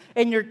lives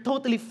and you're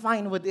totally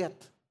fine with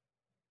it.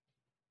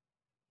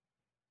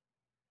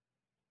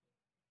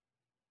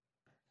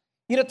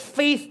 You know,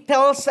 faith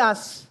tells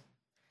us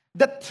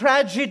that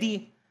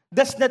tragedy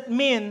does not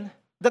mean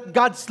that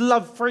God's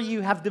love for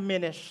you have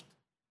diminished.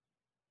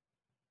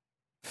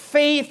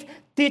 Faith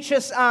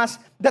teaches us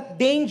that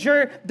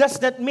danger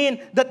does not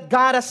mean that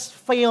God has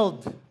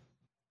failed.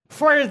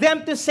 For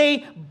them to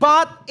say,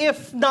 but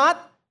if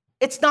not,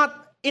 it's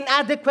not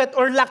inadequate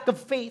or lack of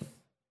faith.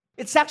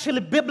 It's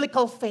actually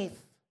biblical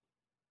faith.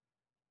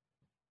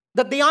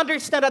 That they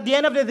understand at the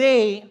end of the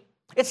day,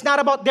 It's not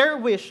about their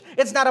wish.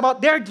 It's not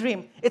about their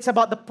dream. It's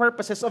about the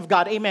purposes of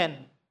God.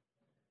 Amen.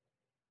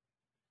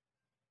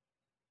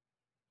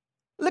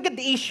 Look at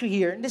the issue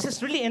here. This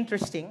is really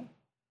interesting.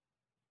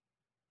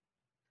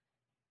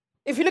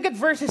 If you look at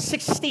verses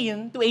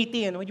 16 to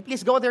 18, would you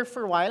please go there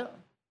for a while?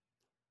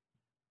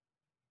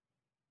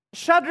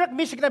 Shadrach,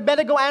 Meshach, and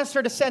Abednego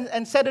answered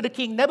and said to the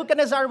king,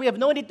 Nebuchadnezzar, we have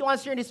no need to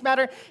answer in this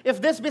matter.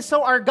 If this be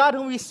so, our God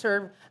whom we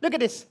serve. Look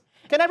at this.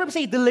 Can everyone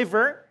say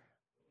deliver?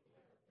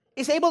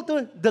 Is able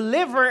to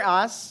deliver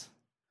us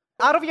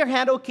out of your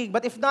hand, O king.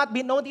 But if not,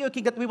 be known to you, O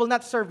king, that we will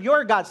not serve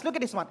your gods. Look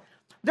at this one.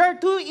 There are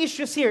two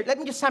issues here. Let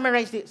me just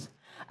summarize this.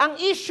 Ang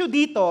issue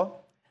dito,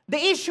 the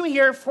issue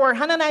here for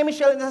Hananiah,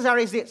 Mishael, and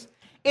Azariah is this.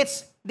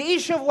 It's the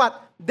issue of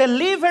what?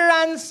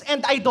 Deliverance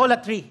and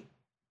idolatry.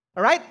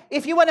 All right?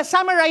 If you want to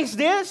summarize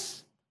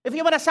this,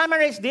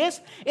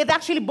 it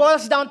actually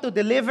boils down to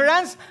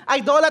deliverance,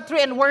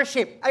 idolatry, and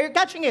worship. Are you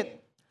catching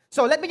it?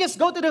 So let me just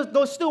go to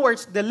those two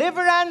words,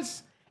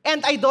 deliverance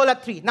and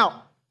idolatry.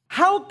 Now,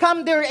 how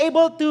come they're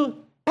able to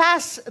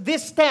pass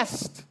this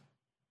test?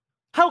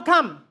 How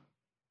come?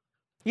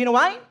 You know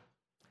why?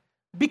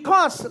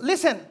 Because,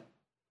 listen,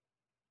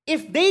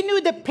 if they knew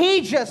the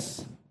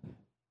pages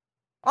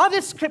of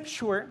the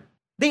scripture,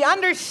 they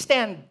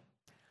understand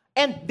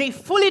and they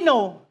fully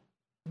know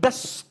the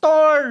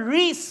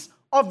stories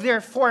of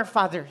their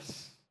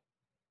forefathers.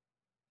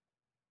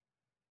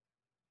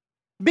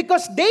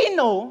 Because they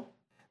know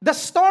the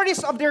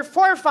stories of their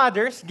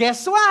forefathers,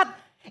 guess what?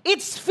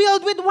 It's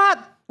filled with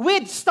what?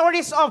 With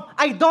stories of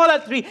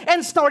idolatry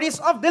and stories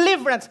of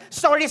deliverance.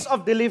 Stories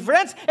of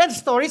deliverance and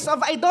stories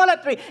of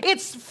idolatry.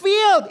 It's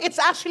filled. It's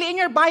actually in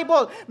your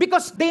Bible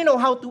because they know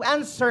how to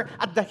answer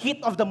at the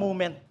heat of the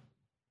moment.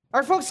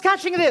 Are folks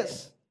catching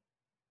this?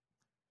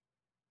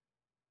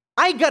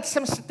 I got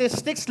some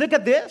statistics. Look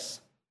at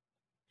this.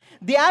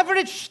 The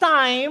average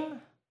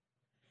time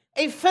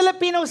a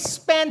Filipino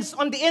spends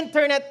on the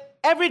internet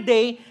every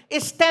day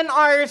is 10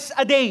 hours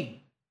a day.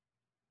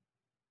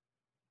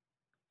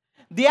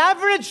 The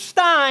average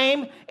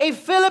time a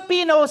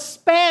Filipino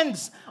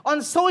spends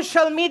on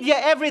social media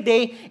every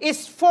day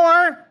is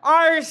 4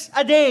 hours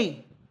a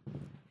day.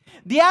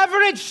 The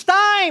average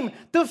time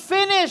to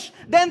finish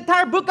the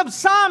entire book of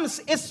Psalms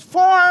is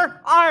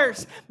 4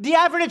 hours. The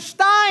average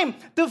time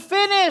to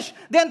finish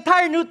the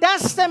entire New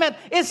Testament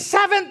is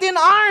 17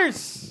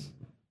 hours.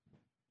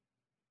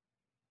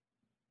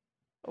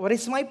 What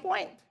is my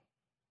point?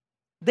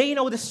 They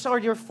know the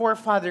story of your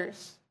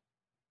forefathers.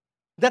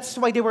 That's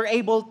why they were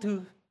able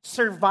to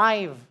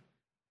survive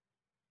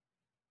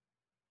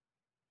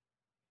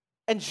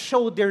and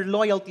show their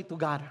loyalty to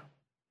God.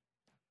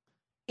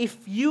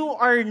 If you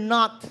are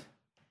not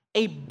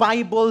a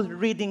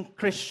Bible-reading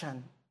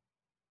Christian,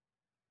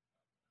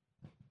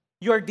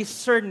 your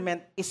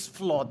discernment is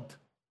flawed.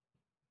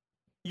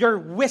 Your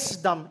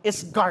wisdom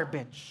is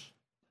garbage.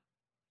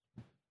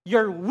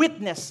 Your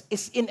witness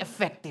is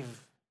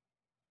ineffective.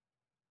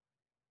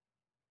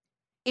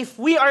 If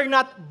we are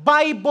not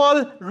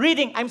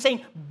Bible-reading, I'm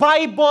saying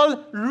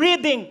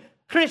Bible-reading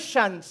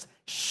Christians,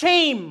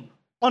 shame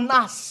on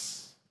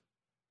us.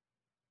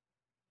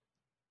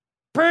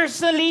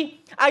 Personally,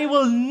 I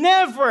will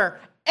never,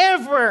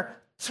 ever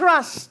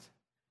trust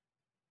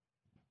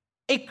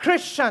a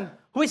Christian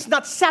who is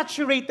not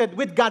saturated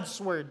with God's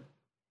Word.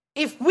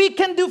 If we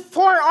can do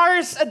 4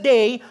 hours a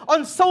day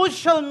on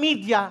social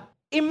media,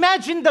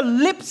 imagine the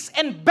leaps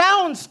and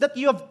bounds that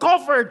you have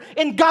covered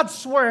in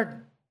God's Word.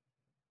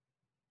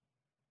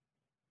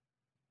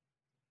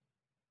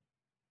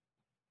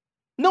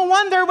 No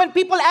wonder when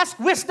people ask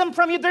wisdom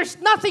from you, there's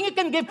nothing you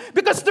can give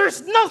because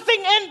there's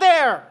nothing in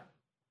there.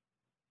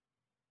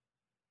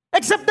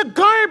 Except the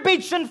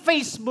garbage on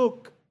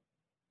Facebook.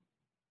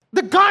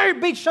 The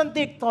garbage on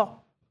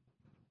TikTok.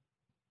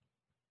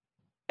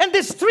 And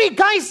these three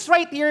guys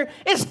right here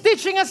is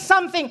teaching us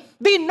something.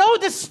 They know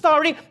the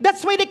story.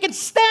 That's why they can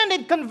stand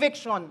in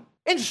conviction.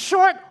 In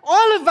short,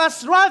 all of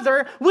us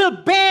rather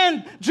will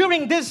bend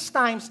during these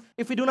times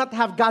if we do not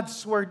have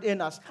God's Word in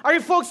us. Are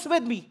you folks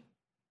with me?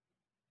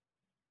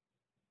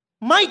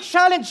 My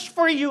challenge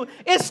for you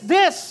is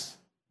this.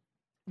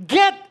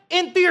 Get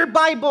into your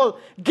Bible.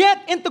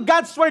 Get into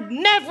God's Word.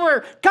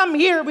 Never come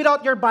here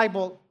without your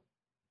Bible.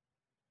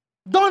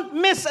 Don't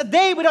miss a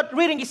day without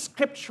reading His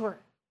Scripture.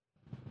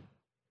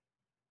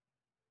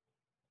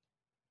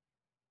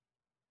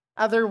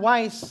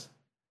 Otherwise,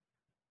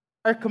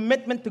 our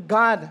commitment to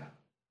God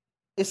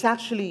is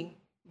actually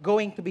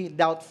going to be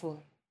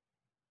doubtful.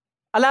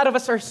 A lot of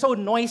us are so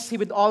noisy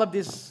with all of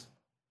this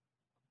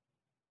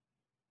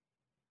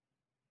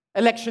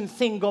election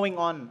thing going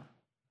on.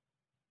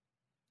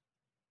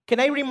 Can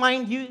I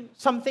remind you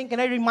something? Can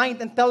I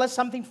remind and tell us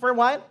something for a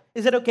while?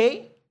 Is it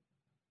okay?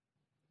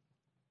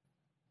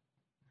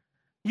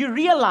 You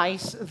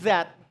realize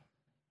that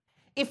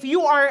if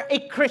you are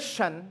a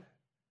Christian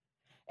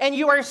and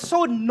you are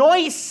so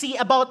noisy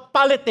about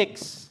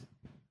politics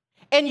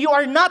and you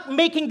are not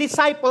making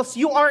disciples,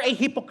 you are a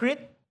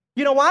hypocrite.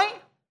 You know why?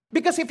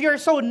 Because if you're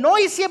so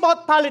noisy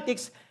about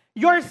politics,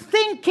 your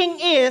thinking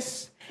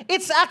is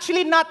It's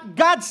actually not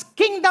God's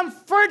kingdom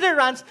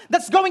furtherance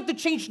that's going to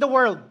change the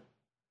world.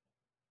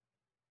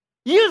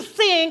 You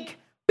think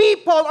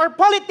people or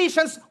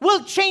politicians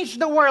will change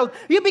the world.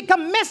 You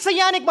become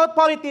messianic about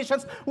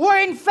politicians,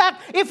 where in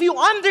fact, if you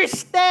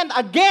understand,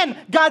 again,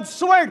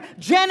 God's Word,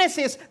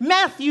 Genesis,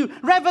 Matthew,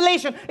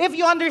 Revelation, if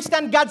you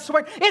understand God's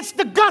Word, it's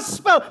the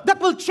gospel that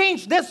will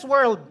change this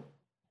world.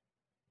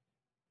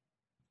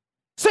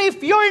 So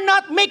if you're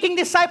not making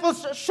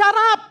disciples, shut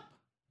up.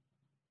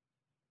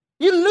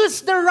 You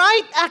lose the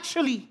right,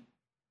 actually,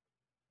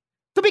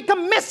 to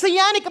become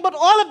messianic about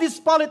all of these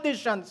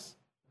politicians.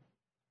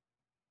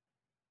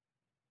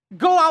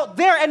 Go out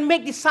there and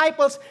make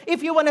disciples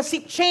if you want to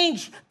see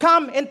change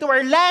come into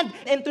our land,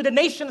 into the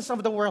nations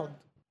of the world.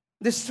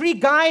 These three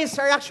guys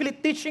are actually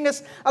teaching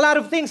us a lot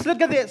of things.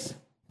 Look at this.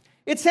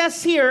 It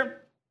says here,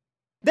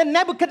 then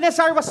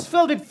Nebuchadnezzar was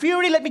filled with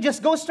fury. Let me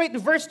just go straight to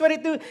verse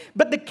 22.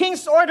 But the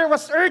king's order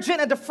was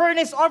urgent and the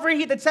furnace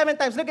overheated 7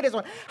 times. Look at this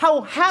one. How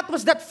hot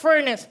was that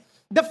furnace?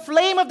 The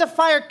flame of the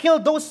fire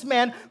killed those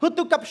men who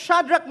took up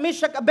Shadrach,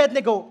 Meshach,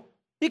 Abednego.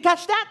 You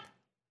catch that?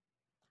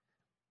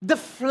 The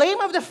flame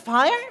of the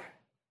fire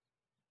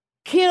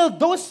killed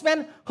those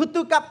men who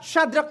took up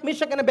Shadrach,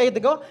 Meshach, and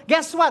Abednego.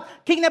 Guess what?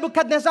 King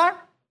Nebuchadnezzar?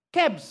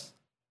 Kebs.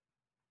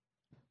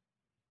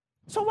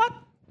 So what?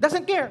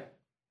 Doesn't care.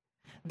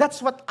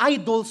 That's what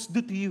idols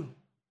do to you.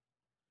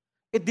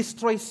 It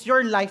destroys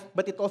your life,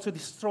 but it also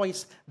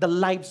destroys the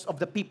lives of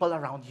the people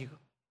around you.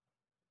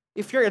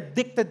 If you're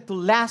addicted to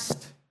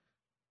lust,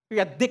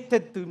 you're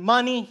addicted to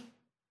money,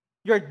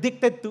 you're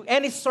addicted to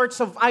any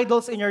sorts of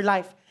idols in your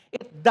life,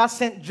 it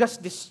doesn't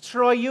just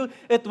destroy you,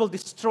 it will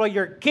destroy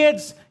your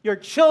kids, your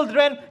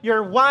children,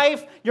 your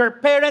wife, your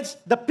parents,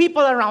 the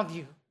people around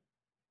you.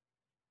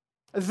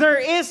 There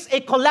is a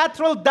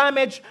collateral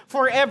damage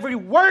for every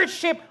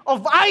worship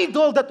of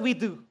idol that we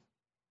do.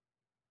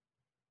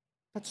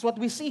 That's what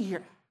we see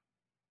here.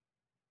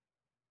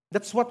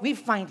 That's what we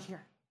find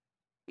here.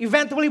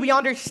 Eventually, we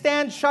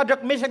understand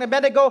Shadrach, Meshach, and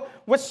Abednego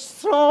was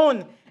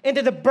thrown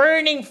into the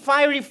burning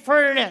fiery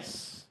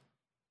furnace.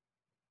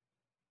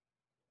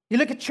 You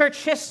look at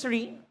church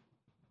history,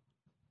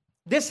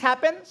 this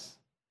happens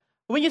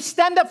when you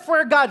stand up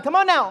for God. Come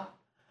on now.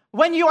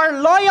 When you are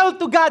loyal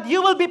to God,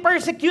 you will be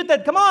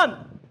persecuted. Come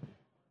on.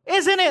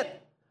 Isn't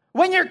it?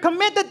 When you're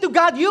committed to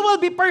God, you will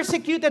be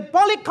persecuted.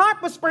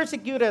 Polycarp was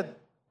persecuted.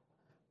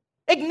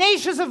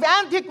 Ignatius of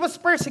Antioch was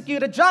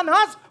persecuted. John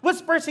Huss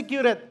was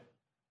persecuted.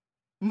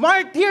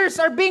 Martyrs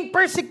are being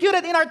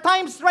persecuted in our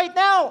times right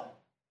now.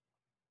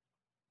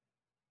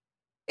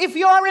 If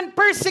you aren't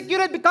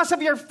persecuted because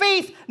of your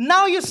faith,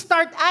 now you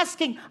start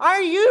asking,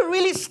 are you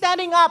really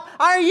standing up?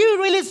 Are you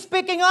really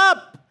speaking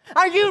up?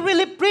 Are you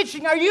really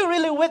preaching? Are you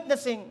really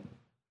witnessing?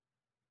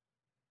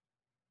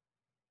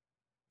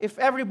 If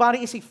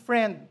everybody is a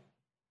friend,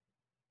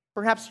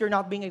 perhaps you're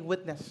not being a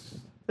witness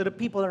to the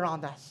people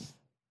around us.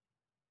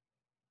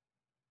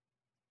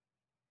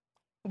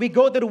 We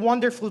go to the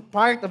wonderful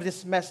part of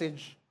this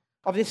message,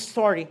 of this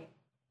story.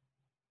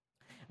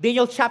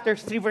 Daniel chapter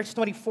 3, verse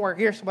 24.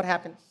 Here's what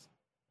happens.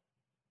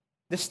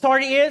 The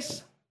story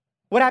is,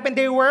 what happened?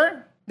 They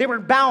were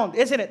bound,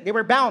 isn't it? They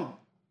were bound.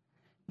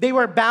 They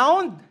were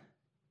bound.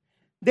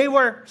 They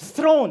were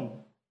thrown.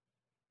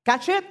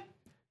 Catch it?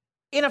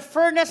 In a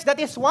furnace that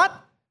is what?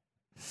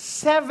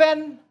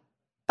 7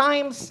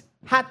 times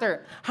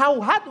hotter.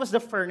 How hot was the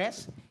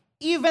furnace?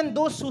 Even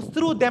those who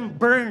threw them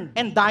burned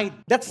and died.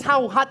 That's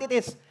how hot it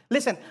is.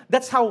 Listen,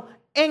 that's how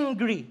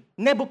angry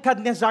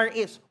Nebuchadnezzar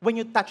is when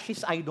you touch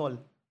his idol.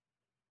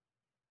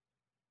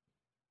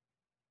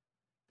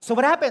 So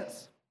what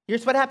happens?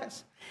 Here's what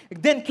happens.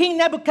 Then King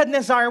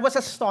Nebuchadnezzar was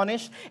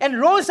astonished and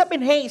rose up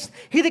in haste.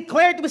 He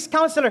declared to his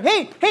counselor,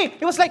 hey,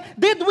 it was like,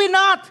 did we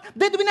not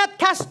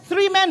cast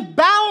 3 men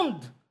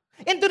bound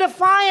into the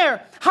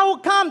fire? How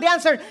come? They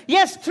answered,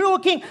 yes, true,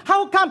 King.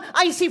 How come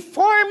I see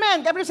 4 men?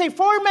 Everybody say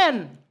 4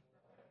 men.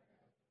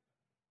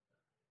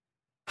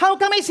 How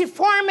come I see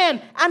 4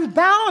 men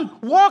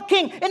unbound,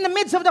 walking in the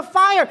midst of the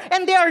fire,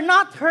 and they are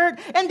not hurt?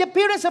 And the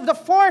appearance of the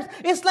 4th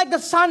is like the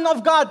Son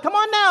of God. Come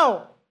on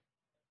now.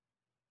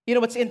 You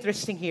know what's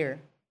interesting here?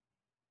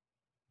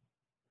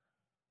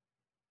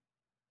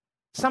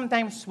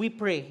 Sometimes we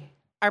pray.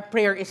 Our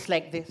prayer is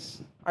like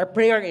this. Our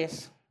prayer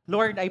is,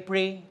 Lord, I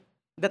pray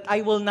that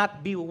I will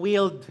not be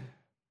wheeled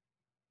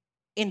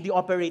in the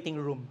operating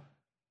room.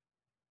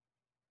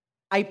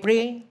 I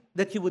pray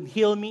that you would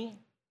heal me.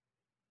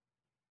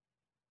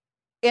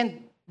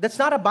 And that's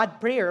not a bad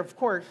prayer, of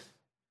course.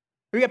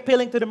 We're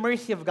appealing to the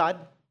mercy of God.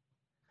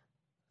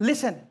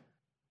 Listen,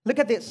 look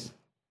at this.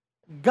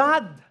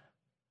 God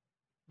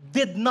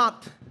did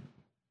not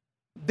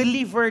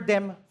deliver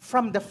them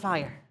from the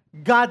fire.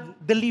 God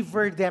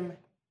delivered them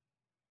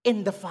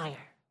in the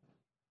fire.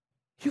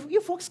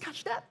 You folks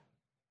catch that?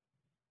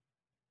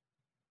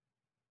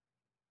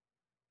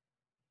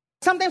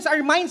 Sometimes our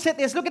mindset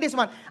is, look at this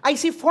one. I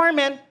see 4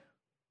 men.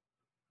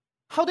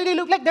 How do they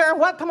look like? They are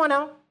what? Come on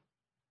now.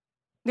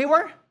 They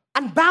were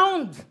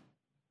unbound.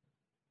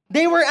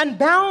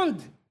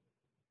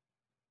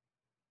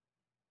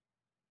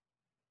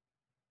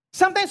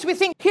 Sometimes we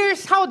think,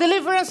 here's how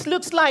deliverance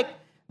looks like.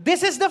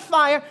 This is the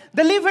fire.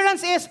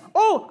 Deliverance is,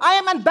 oh, I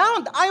am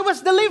unbound. I was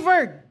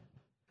delivered.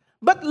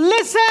 But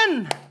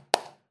listen,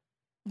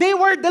 they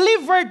were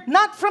delivered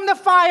not from the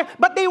fire,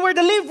 but they were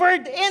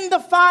delivered in the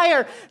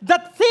fire. The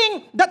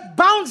thing that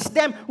bounds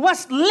them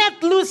was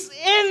let loose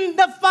in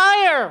the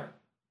fire.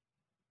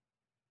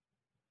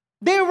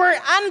 They were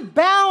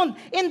unbound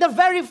in the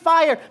very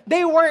fire.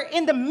 They were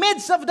in the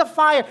midst of the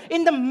fire,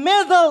 in the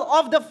middle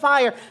of the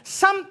fire.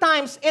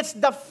 Sometimes it's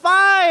the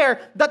fire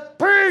that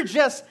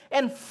purges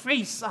and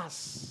frees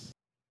us.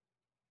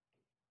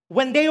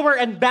 When they were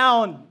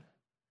unbound,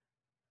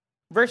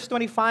 verse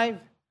 25,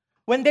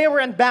 when they were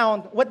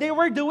unbound, what they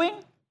were doing?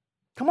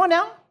 Come on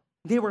now.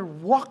 They were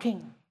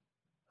walking.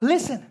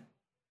 Listen.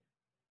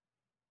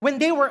 When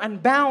they were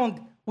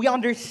unbound, we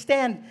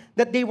understand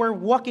that they were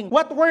walking.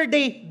 What were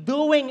they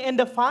doing in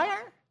the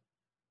fire?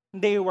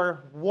 They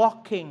were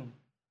walking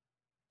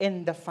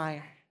in the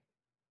fire.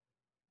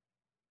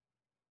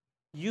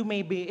 You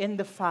may be in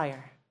the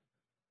fire,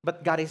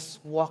 but God is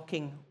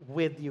walking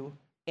with you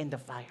in the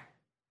fire.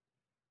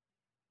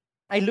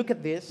 I look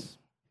at this,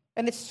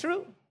 and it's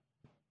true.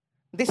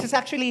 This is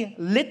actually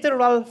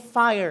literal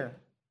fire.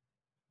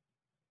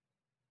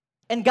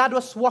 And God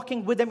was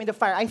walking with them in the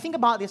fire. I think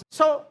about this.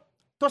 So,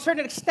 to a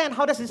certain extent,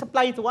 how does this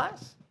apply to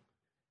us?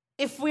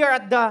 If we are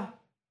at the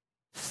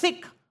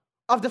thick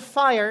of the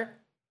fire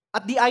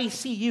at the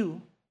ICU,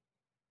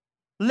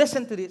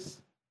 listen to this.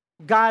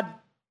 God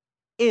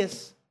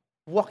is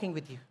walking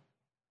with you.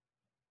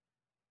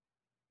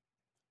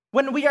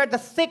 When we are at the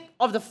thick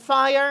of the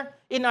fire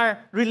in our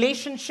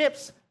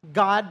relationships,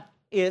 God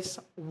is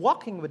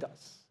walking with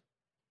us.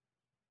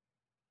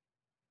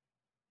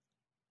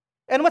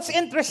 And what's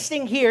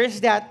interesting here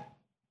is that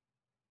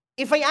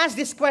if I ask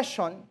this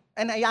question,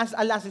 and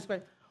I'll ask this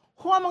question,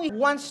 who among you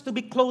wants to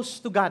be close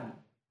to God?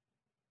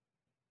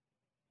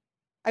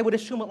 I would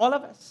assume all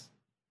of us.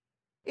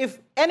 If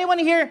anyone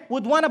here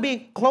would want to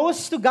be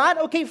close to God,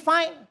 okay,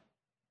 fine.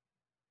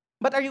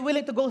 But are you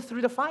willing to go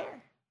through the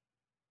fire?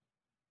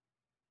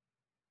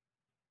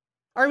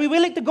 Are we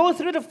willing to go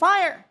through the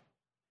fire?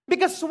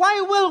 Because why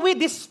will we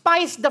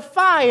despise the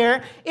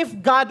fire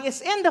if God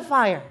is in the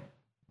fire?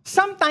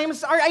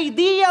 Sometimes our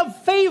idea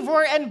of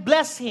favor and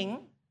blessing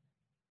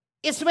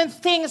is when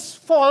things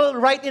fall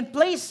right in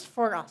place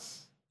for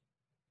us.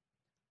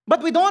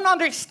 But we don't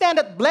understand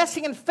that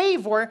blessing and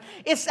favor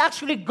is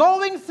actually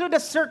going through the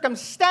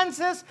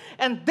circumstances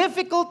and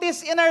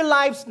difficulties in our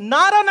lives,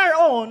 not on our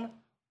own,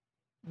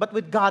 but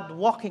with God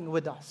walking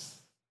with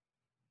us.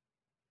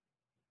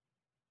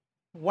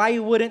 Why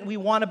wouldn't we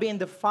want to be in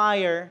the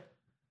fire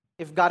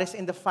if God is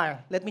in the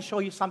fire? Let me show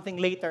you something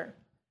later.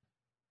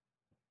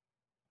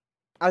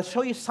 I'll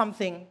show you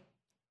something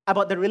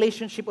about the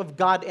relationship of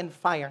God and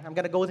fire. I'm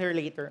going to go there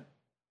later.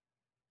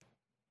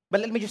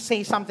 But let me just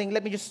say something.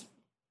 Let me just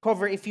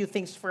cover a few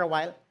things for a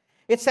while.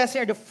 It says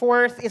here, the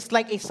fourth is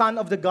like a son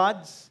of the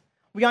gods.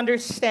 We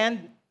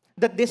understand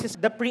that this is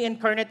the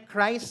pre-incarnate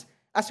Christ,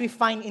 as we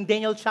find in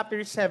Daniel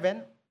chapter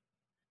 7.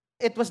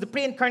 It was the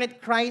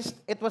pre-incarnate Christ.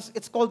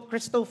 It's called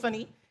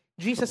Christophany.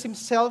 Jesus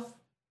himself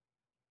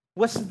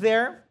was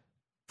there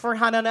for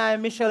Hananiah,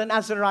 Mishael, and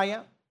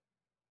Azariah.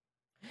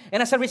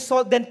 And as a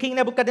result, then King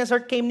Nebuchadnezzar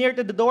came near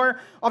to the door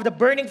of the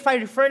burning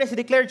fiery furnace. He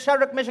declared,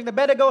 Shadrach, Meshach, and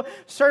Abednego,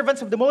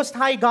 servants of the Most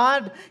High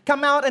God,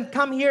 come out and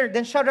come here.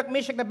 Then Shadrach,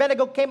 Meshach, and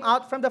Abednego came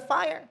out from the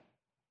fire.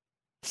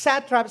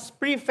 Satraps,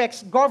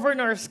 prefects,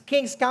 governors,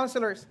 kings,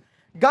 counselors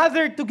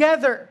gathered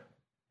together.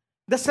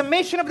 The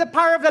summation of the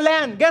power of the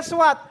land, guess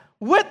what?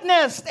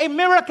 Witnessed a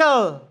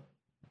miracle.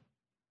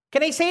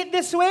 Can I say it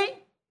this way?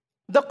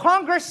 The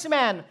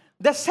congressman,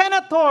 the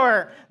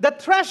senator, the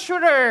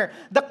treasurer,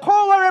 the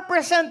COA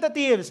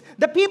representatives,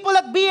 the people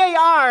at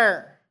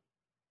BAR,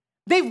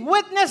 they've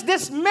witnessed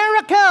this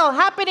miracle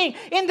happening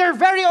in their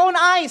very own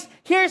eyes.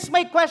 Here's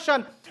my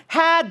question.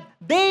 Had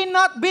they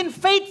not been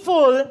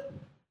faithful,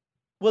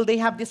 will they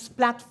have this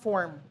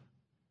platform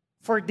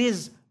for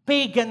these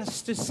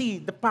pagans to see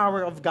the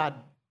power of God?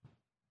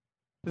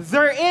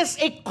 There is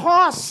a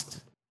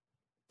cost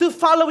to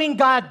following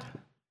God,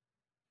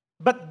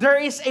 but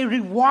there is a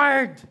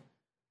reward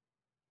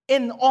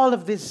in all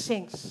of these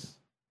things.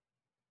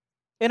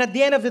 And at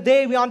the end of the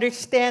day, we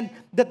understand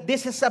that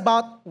this is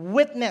about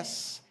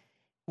witnessing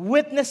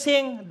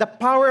the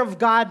power of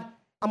God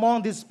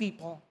among these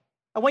people.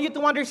 I want you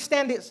to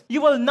understand this.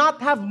 You will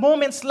not have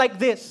moments like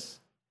this.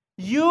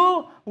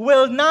 You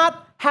will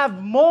not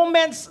have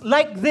moments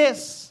like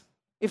this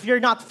if you're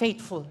not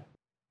faithful.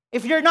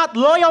 If you're not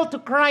loyal to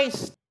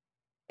Christ.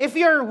 If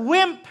you're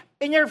wimp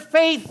in your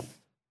faith.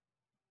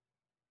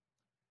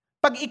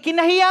 Pag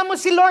ikinahiya mo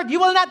si Lord, you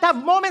will not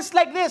have moments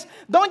like this.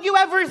 Don't you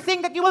ever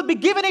think that you will be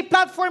given a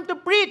platform to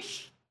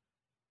preach.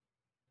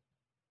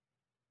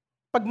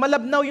 Pag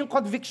malabnaw yung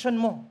conviction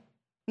mo.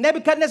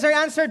 Nebuchadnezzar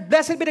answered,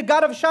 Blessed be the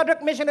God of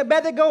Shadrach, Meshach, and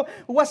Abednego,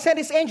 who has sent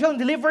his angel and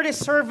delivered his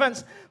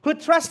servants, who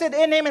trusted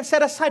in him and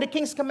set aside the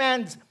king's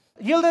commands,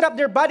 yielded up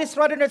their bodies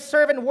rather than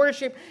serve and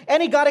worship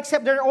any God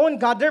except their own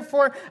God.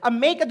 Therefore, I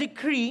make a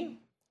decree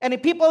any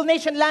people,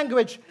 nation,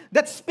 language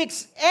that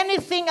speaks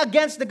anything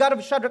against the God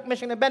of Shadrach,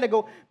 Meshach, and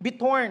Abednego be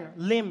torn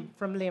limb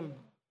from limb.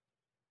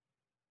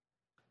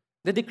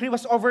 The decree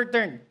was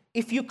overturned.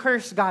 If you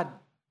curse God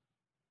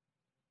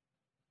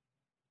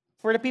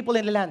for the people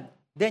in the land,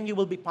 then you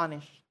will be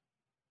punished.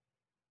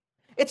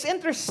 It's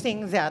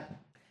interesting that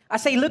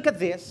as I look at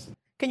this,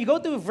 can you go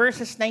to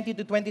verses 19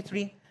 to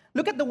 23?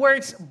 Look at the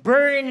words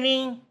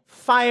burning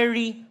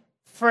fiery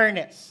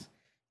furnace.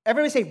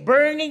 Everybody say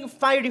burning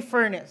fiery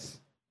furnace.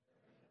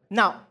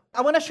 Now,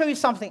 I want to show you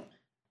something.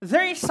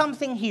 There is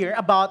something here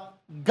about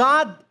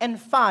God and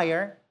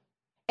fire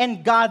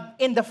and God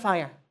in the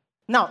fire.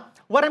 Now,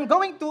 what I'm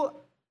going to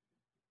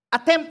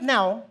attempt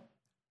now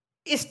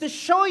is to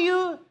show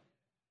you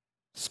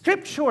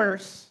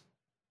scriptures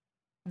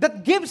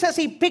that gives us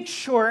a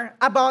picture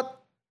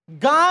about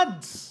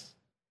God's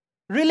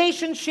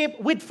relationship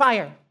with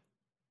fire.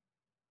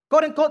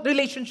 Quote unquote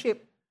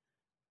relationship.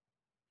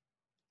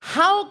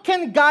 How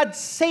can God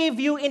save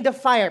you in the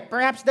fire?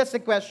 Perhaps that's the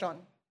question.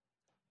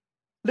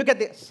 Look at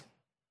this.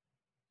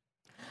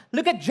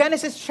 Look at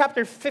Genesis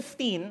chapter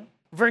 15,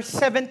 verse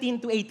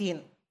 17 to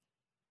 18.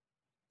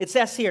 It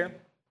says here,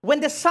 when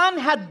the sun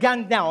had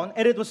gone down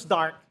and it was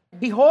dark,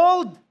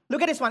 behold,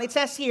 look at this one. It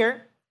says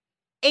here,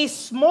 a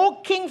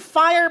smoking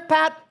fire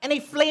pot and a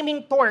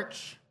flaming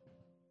torch.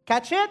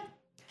 Catch it?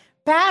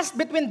 Passed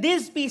between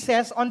these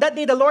pieces. On that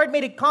day the Lord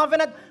made a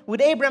covenant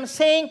with Abram,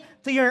 saying,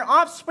 to your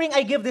offspring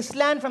I give this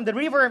land from the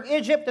river of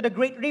Egypt to the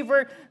great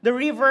river, the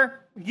river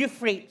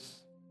Euphrates.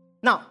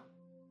 Now,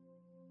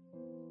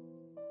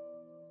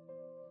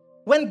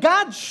 when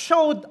God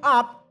showed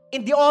up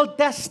in the Old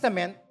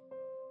Testament,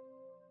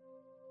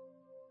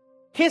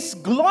 His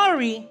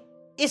glory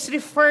is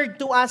referred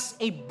to as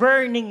a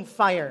burning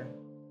fire.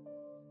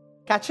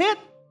 Catch it?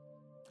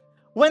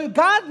 When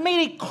God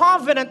made a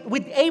covenant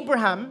with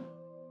Abraham,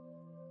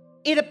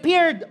 it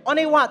appeared on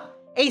a what?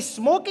 A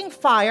smoking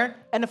fire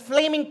and a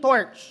flaming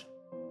torch.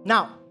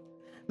 Now,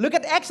 look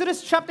at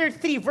Exodus chapter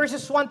 3,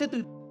 verses 1 to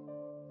 2.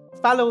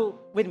 Follow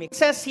with me. It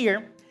says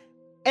here,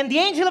 and the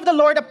angel of the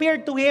Lord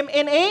appeared to him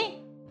in a,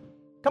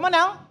 come on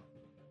now,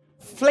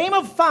 flame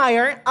of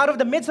fire out of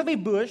the midst of a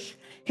bush.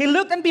 He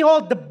looked and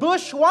behold, the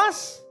bush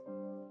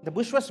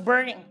was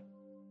burning.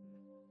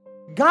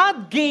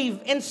 God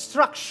gave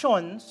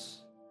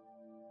instructions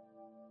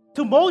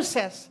to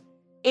Moses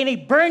in a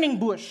burning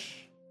bush.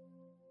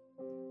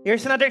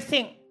 Here's another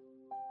thing.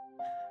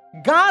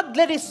 God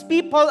led His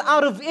people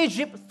out of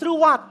Egypt through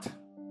what?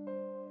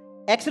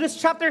 Exodus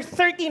chapter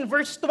 13,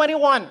 verse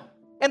 21.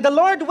 And the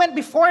Lord went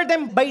before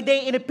them by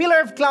day in a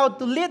pillar of cloud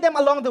to lead them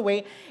along the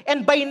way,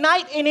 and by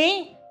night in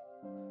a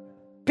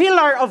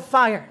pillar of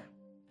fire.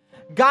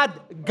 God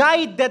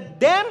guided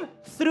them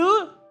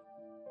through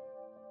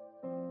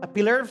a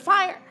pillar of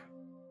fire.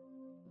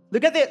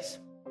 Look at this.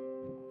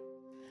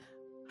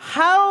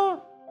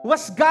 How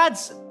was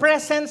God's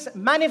presence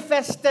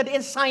manifested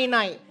in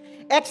Sinai?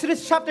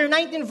 Exodus chapter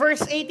 19,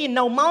 verse 18.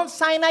 Now Mount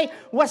Sinai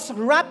was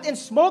wrapped in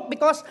smoke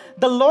because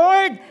the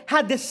Lord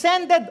had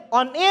descended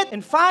on it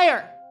in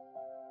fire.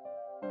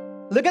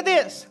 Look at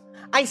this.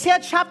 Isaiah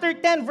chapter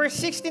 10, verse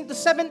 16 to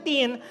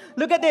 17.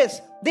 Look at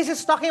this. This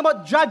is talking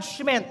about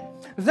judgment.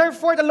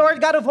 Therefore, the Lord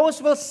God of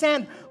hosts will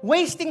send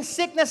wasting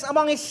sickness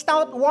among His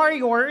stout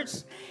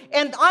warriors,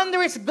 and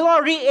under His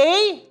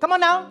glory, come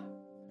on now,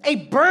 a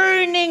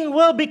burning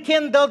will be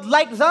kindled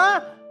like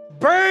the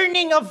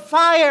burning of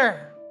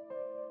fire.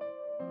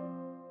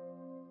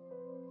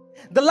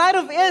 The light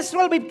of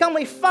Israel will become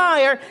a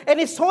fire, and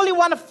His Holy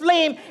One a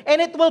flame,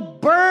 and it will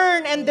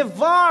burn and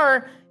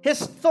devour His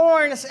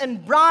thorns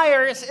and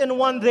briars in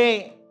one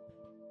day.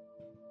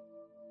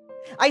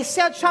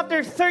 Isaiah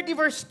chapter 30,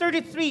 verse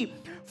 33.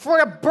 For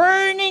a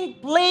burning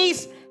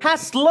place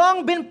has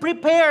long been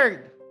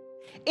prepared.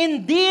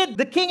 Indeed,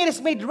 the king is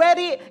made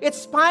ready,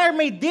 its fire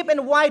made deep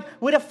and wide,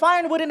 with a fire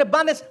and wood in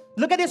abundance.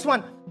 Look at this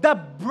one. The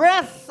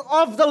breath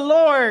of the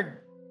Lord.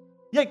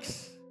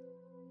 Yikes.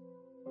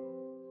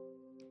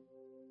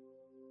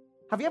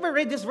 Have you ever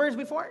read this verse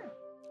before?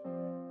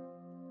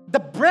 The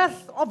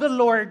breath of the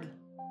Lord,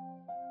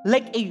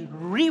 like a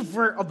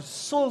river of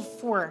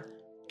sulfur,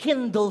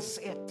 kindles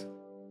it.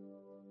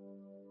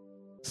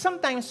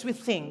 Sometimes we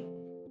think,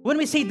 when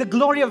we say the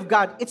glory of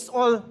God, it's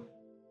all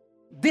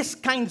these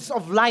kinds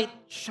of light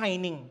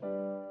shining.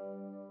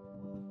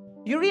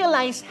 You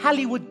realize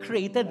Hollywood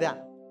created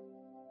that.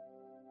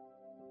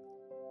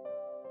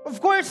 Of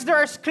course, there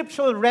are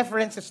scriptural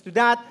references to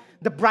that.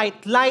 The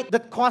bright light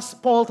that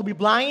caused Paul to be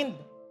blind.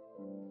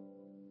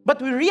 But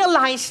we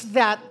realize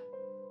that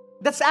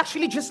that's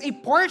actually just a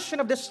portion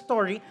of the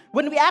story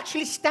when we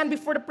actually stand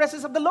before the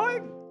presence of the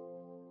Lord.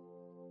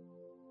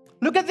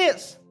 Look at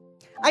this.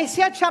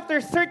 Isaiah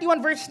chapter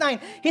 31 verse 9.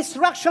 His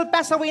rock shall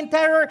pass away in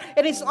terror,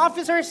 and his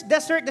officers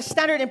desert the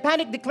standard in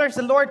panic, declares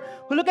the Lord.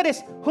 Who, look at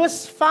this,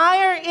 whose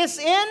fire is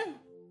in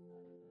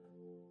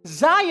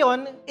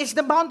Zion is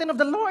the mountain of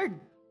the Lord,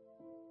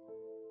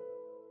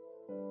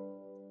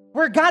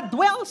 where God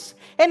dwells.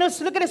 And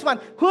look at this one,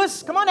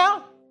 whose, come on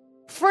now,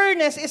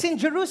 furnace is in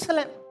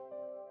Jerusalem.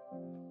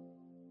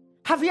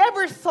 Have you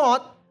ever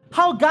thought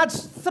how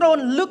God's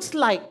throne looks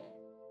like.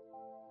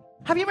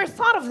 Have you ever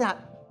thought of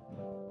that?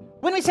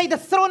 When we say the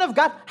throne of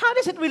God, how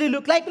does it really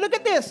look like? Look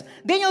at this.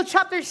 Daniel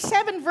chapter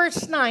 7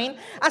 verse 9.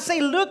 As I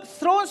looked,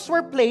 thrones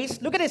were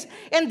placed. Look at this.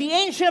 And the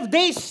Ancient of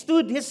Days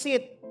stood his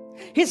seat.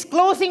 His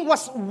clothing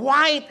was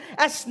white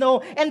as snow,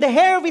 and the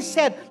hair of his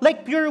head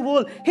like pure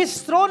wool. His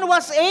throne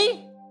was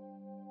a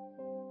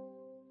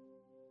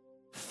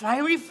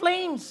fiery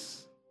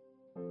flames.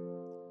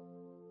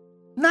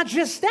 Not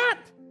just that.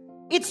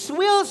 Its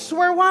wheels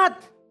were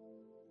what?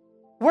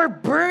 Were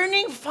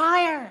burning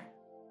fire.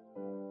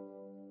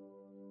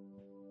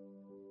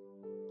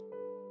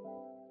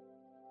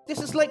 This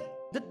is like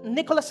the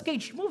Nicolas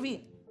Cage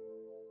movie.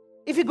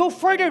 If you go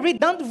further, read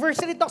down to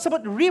verse 8, it talks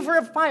about river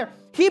of fire.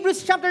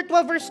 Hebrews chapter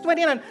 12, verse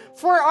 29.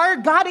 For our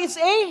God is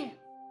a,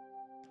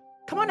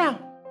 come on now,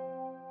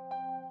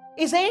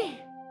 is a,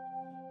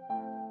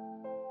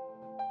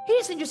 He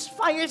isn't just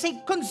fire, He's a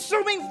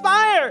consuming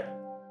fire.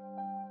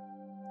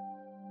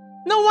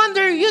 No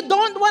wonder you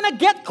don't want to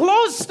get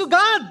close to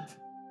God.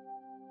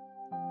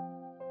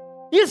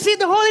 You see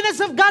the holiness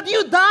of God,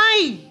 you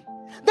die.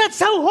 That's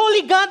how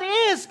holy God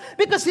is,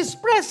 because His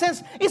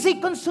presence is a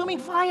consuming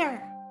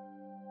fire.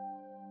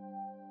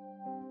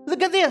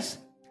 Look at this.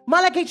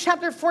 Malachi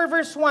chapter 4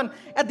 verse 1.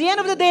 At the end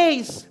of the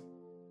days,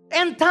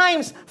 end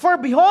times, for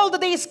behold the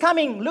day is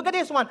coming. Look at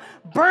this one.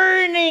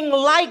 Burning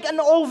like an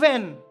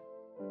oven.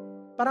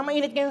 Parang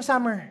mainit ngayong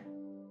summer.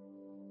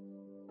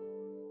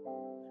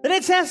 Then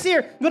it says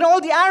here, when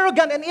all the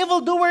arrogant and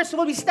evildoers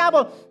will be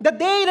stubble, the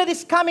day that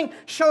is coming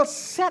shall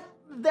set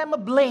them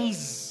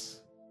ablaze.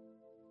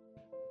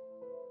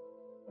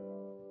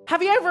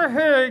 Have you ever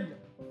heard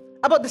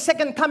about the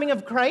second coming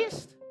of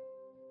Christ?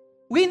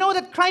 We know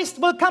that Christ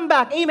will come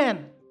back.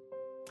 Amen.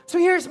 So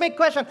here's my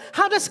question.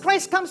 How does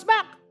Christ comes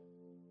back?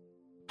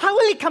 How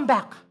will He come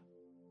back?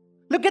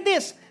 Look at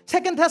this.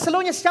 2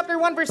 Thessalonians chapter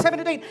 1 verse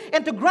 7 to 8.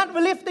 And to grant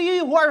relief to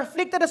you who are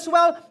afflicted as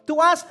well to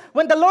us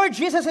when the Lord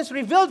Jesus is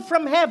revealed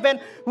from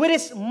heaven with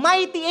His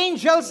mighty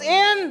angels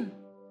in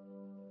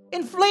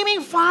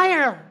flaming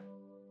fire,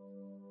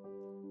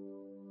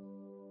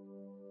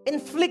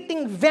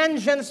 inflicting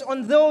vengeance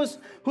on those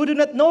who do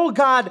not know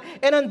God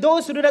and on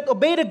those who do not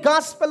obey the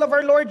gospel of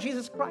our Lord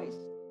Jesus Christ.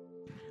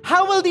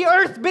 How will the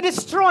earth be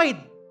destroyed?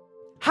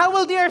 How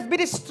will the earth be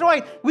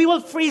destroyed? We will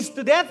freeze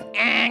to death?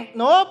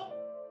 Nope.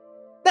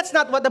 That's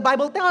not what the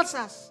Bible tells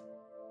us.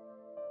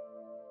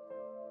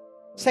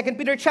 2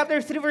 Peter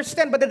chapter 3 verse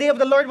 10, but the day of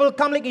the Lord will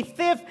come like a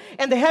thief,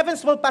 and the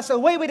heavens will pass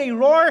away with a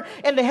roar,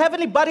 and the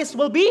heavenly bodies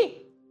will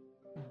be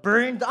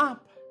burned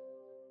up.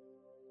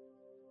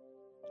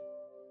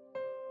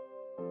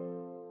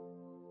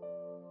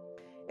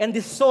 And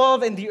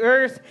dissolve in the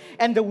earth,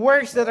 and the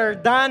works that are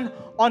done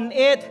on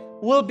it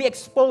will be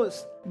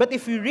exposed. But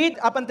if we read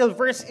up until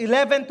verse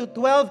 11 to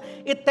 12,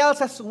 it tells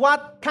us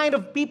what kind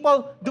of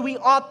people do we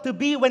ought to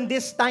be when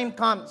this time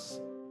comes.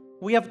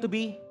 We have to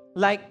be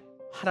like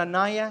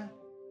Hananiah,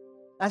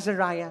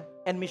 Azariah,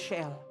 and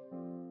Mishael.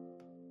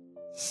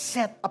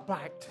 Set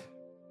apart.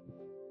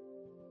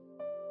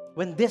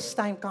 When this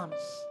time comes.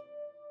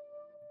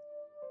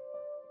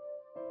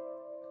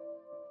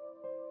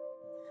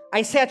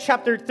 Isaiah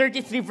chapter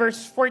 33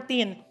 verse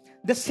 14.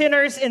 The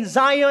sinners in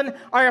Zion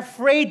are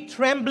afraid,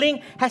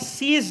 trembling has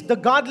seized the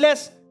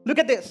godless. Look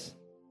at this.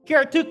 Here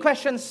are two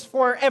questions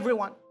for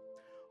everyone.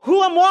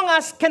 Who among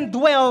us can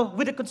dwell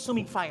with a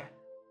consuming fire?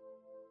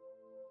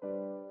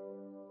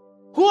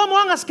 Who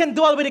among us can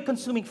dwell with a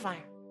consuming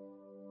fire?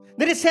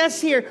 Then it says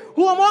here,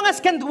 who among us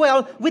can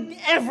dwell with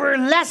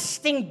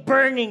everlasting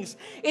burnings?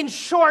 In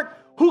short,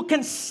 who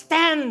can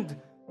stand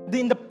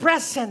in the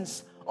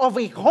presence of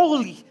a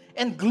holy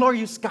and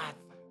glorious God?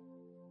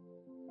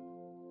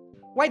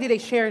 Why did I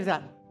share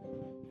that?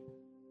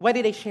 Why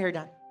did I share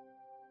that?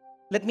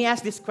 Let me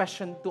ask this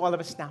question to all of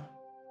us now.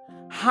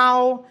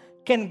 How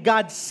can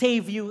God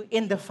save you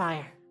in the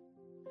fire?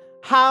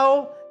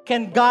 How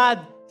can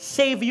God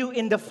save you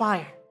in the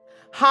fire?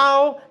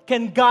 How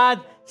can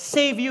God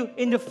save you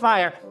in the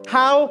fire?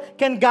 How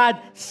can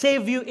God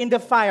save you in the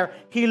fire?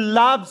 He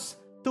loves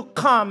to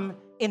come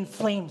in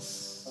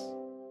flames.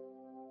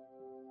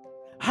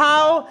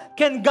 How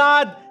can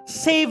God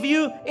save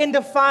you in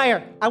the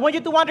fire? I want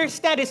you to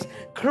understand this.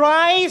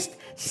 Christ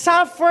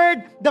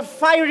suffered the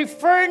fiery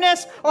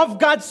furnace of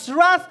God's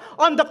wrath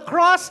on the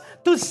cross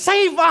to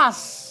save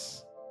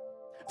us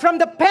from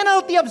the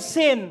penalty of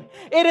sin.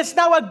 It is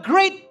now a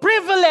great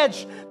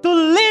privilege to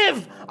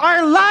live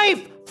our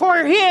life for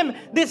Him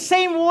the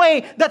same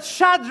way that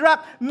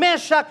Shadrach,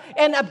 Meshach,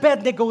 and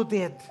Abednego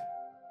did.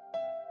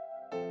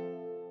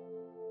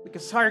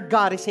 Because our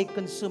God is a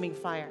consuming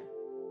fire.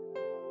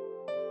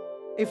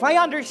 If I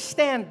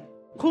understand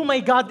who my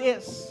God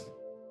is,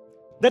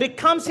 that it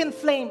comes in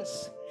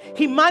flames,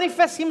 He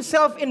manifests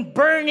Himself in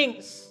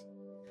burnings.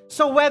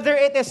 So whether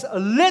it is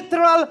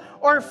literal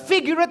or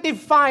figurative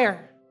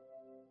fire,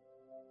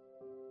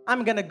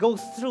 I'm going to go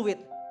through it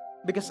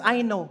because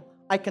I know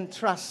I can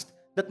trust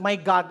that my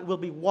God will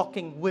be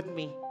walking with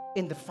me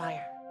in the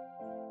fire.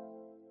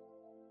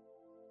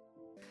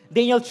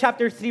 Daniel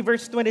chapter 3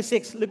 verse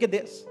 26, look at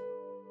this.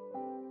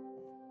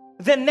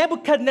 Then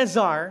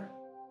Nebuchadnezzar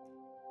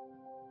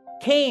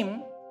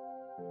came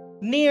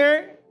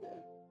near,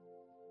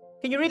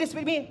 can you read this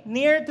with me?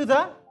 Near to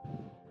the,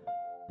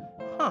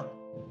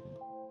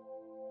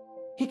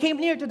 he came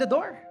near to the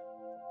door.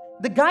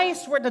 The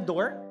guys were at the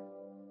door.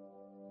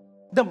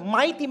 The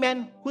mighty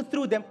men who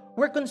threw them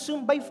were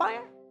consumed by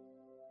fire.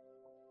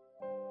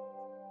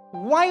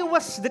 Why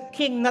was the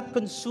king not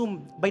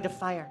consumed by the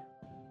fire?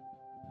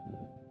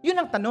 Yun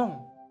ang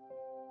tanong.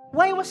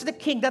 Why was the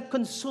king not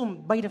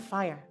consumed by the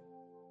fire?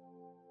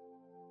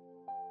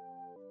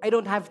 I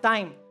don't have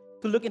time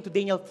to look into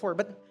Daniel 4,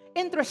 but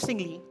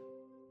interestingly,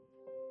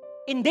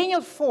 in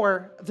Daniel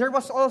 4, there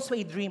was also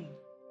a dream.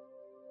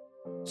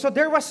 So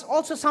there was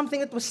also something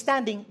that was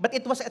standing, but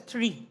it was a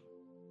tree.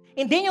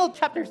 In Daniel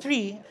chapter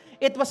 3,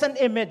 it was an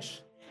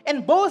image.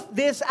 And both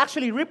this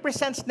actually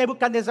represents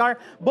Nebuchadnezzar.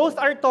 Both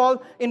are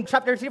tall in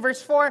chapter 3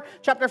 verse 4,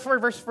 chapter 4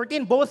 verse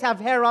 14. Both have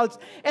heralds.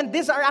 And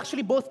these are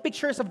actually both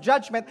pictures of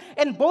judgment.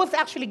 And both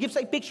actually gives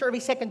a picture of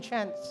a second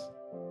chance.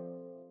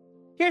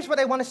 Here's what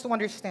I want us to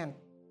understand.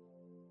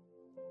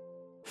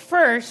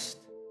 First,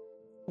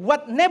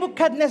 what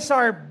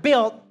Nebuchadnezzar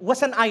built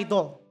was an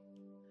idol.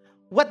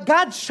 What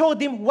God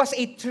showed him was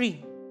a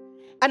tree.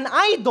 An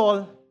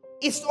idol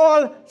is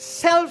all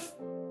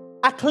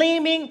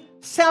self-acclaiming,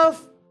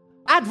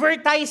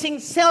 self-advertising,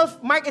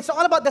 self-mark. It's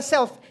all about the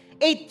self.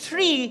 A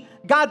tree,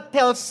 God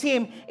tells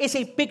him, is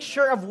a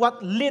picture of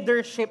what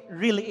leadership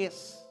really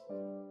is.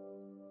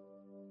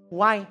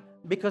 Why?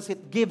 Because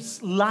it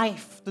gives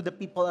life to the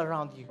people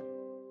around you.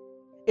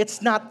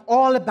 It's not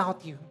all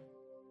about you.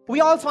 We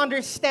also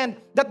understand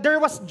that there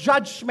was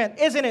judgment,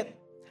 isn't it?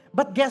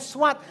 But guess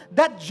what?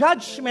 That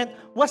judgment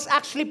was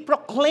actually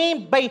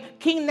proclaimed by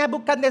King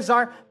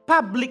Nebuchadnezzar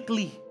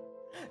publicly.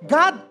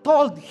 God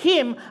told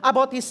him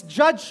about his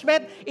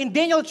judgment in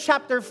Daniel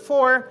chapter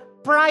 4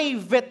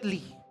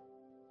 privately.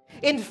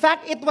 In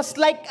fact, it was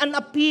like an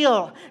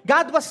appeal.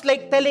 God was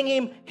like telling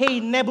him, hey,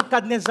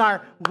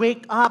 Nebuchadnezzar,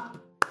 wake up.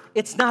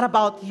 It's not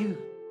about you.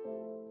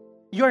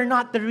 You're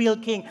not the real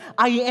king.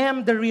 I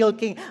am the real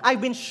king. I've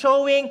been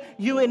showing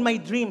you in my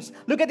dreams.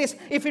 Look at this.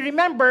 If you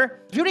remember,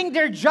 during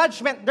their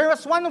judgment, there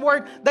was one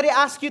word that I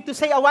asked you to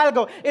say a while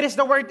ago. It is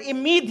the word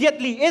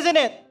immediately, isn't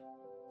it?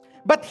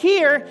 But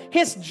here,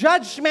 his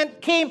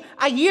judgment came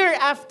a year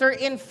after.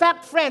 In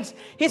fact, friends,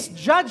 his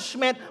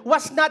judgment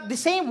was not the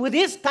same with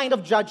his kind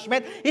of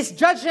judgment. His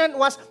judgment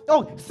was,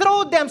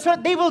 throw them so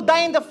that they will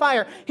die in the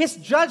fire. His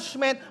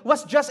judgment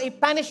was just a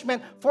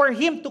punishment for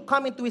him to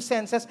come into his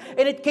senses.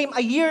 And it came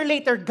a year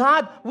later.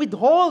 God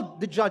withhold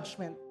the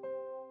judgment.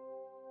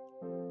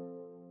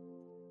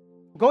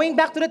 Going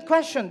back to that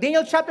question,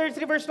 Daniel chapter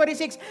 3 verse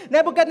 26,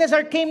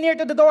 Nebuchadnezzar came near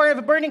to the door of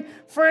a burning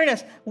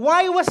furnace.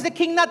 Why was the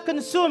king not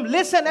consumed?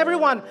 Listen,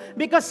 everyone,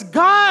 because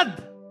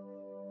God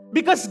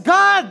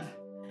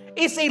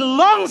is a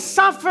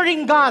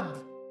long-suffering God.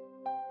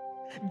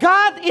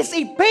 God is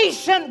a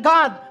patient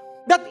God.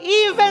 That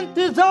even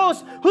to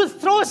those who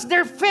throws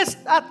their fist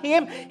at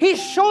him, he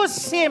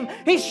shows them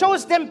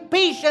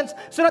patience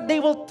so that they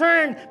will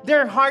turn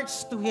their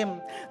hearts to him.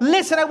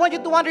 Listen, I want you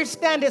to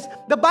understand this.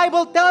 The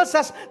Bible tells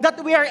us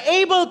that we are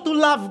able to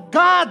love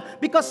God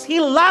because he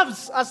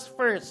loves us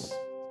first.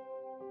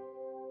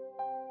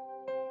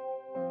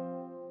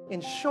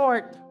 In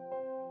short,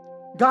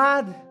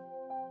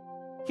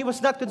 he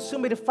was not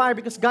consumed by the fire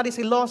because God is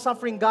a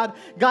long-suffering God.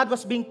 God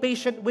was being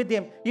patient with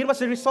him. You know what's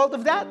the result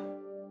of that?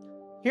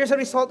 Here's a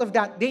result of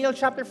that. Daniel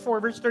chapter 4,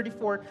 verse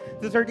 34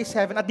 to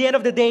 37. At the end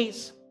of the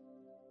days,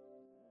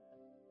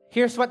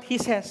 here's what he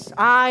says.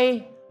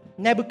 I,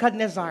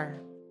 Nebuchadnezzar,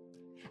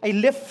 I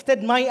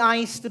lifted my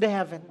eyes to the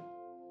heaven.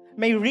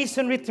 My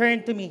reason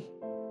returned to me.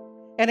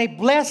 And I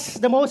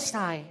blessed the Most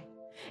High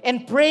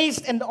and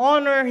praised and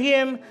honor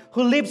him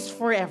who lives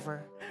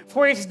forever.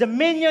 For his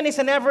dominion is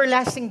an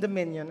everlasting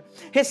dominion.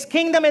 His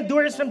kingdom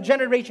endures from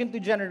generation to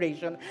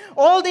generation.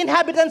 All the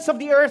inhabitants of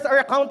the earth are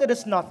accounted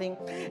as nothing.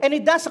 And he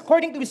does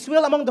according to his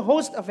will among the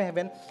hosts of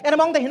heaven and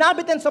among the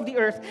inhabitants of the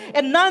earth.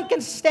 And none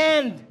can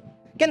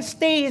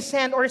stay his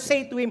hand or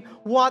say to him,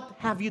 what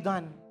have you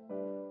done?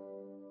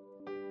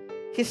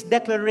 His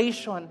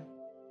declaration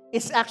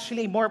is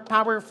actually a more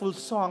powerful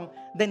song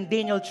than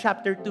Daniel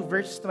chapter 2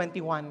 verse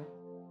 21.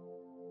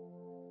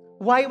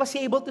 Why was he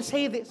able to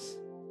say this?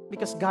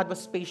 Because God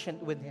was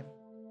patient with him.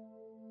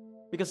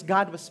 Because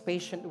God was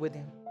patient with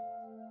him.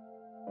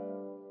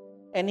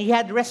 And he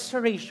had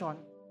restoration.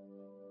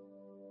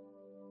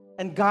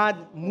 And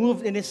God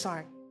moved in his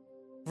heart.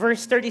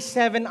 Verse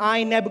 37,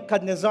 I,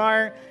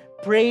 Nebuchadnezzar,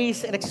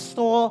 praise and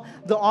extol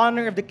the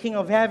honor of the King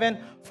of heaven,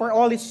 for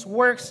all his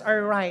works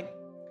are right,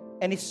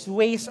 and his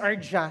ways are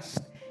just.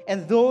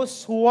 And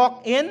those who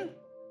walk in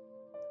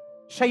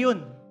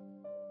Shayun,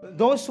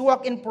 those who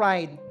walk in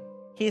pride,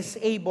 he is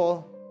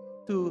able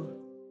to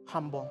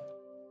humble.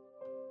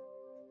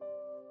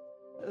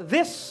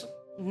 This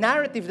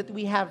narrative that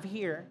we have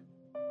here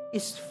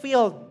is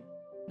filled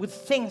with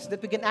things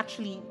that we can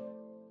actually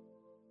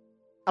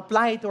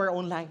apply to our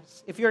own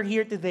lives. If you're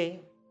here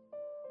today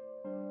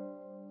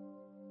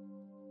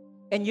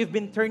and you've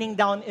been turning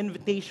down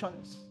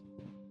invitations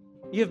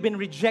you've been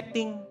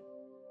rejecting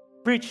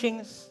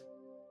preachings,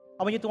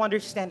 I want you to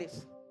understand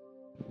this.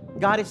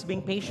 God is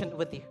being patient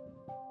with you.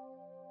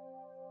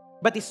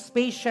 But His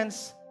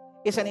patience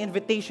is an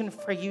invitation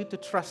for you to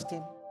trust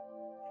Him.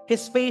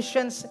 His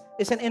patience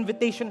is an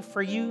invitation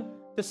for you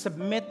to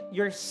submit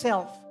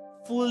yourself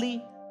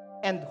fully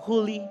and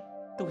wholly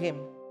to Him.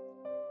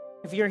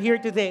 If you're here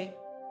today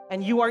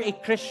and you are a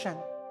Christian,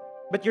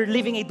 but you're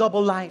living a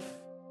double life,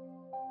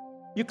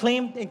 you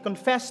claim and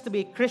confess to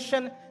be a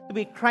Christian, to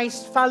be a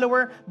Christ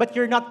follower, but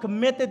you're not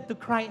committed to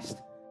Christ.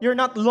 You're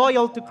not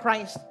loyal to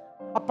Christ.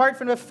 Apart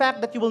from the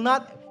fact that you will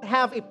not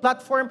have a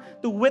platform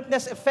to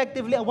witness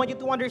effectively, I want you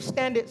to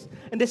understand this.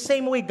 In the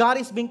same way, God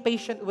is being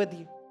patient with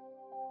you.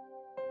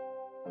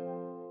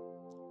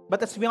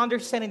 But as we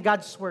understand in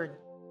God's Word,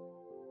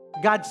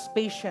 God's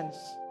patience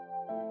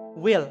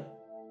will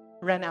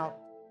run out.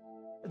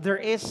 There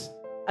is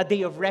a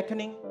day of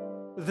reckoning.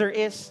 There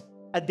is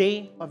a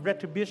day of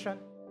retribution.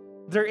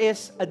 There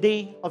is a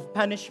day of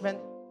punishment.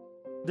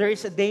 There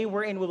is a day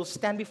wherein we will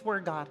stand before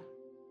God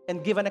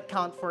and give an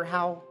account for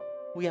how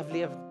we have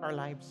lived our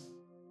lives.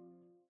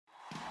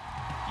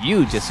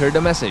 You just heard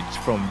a message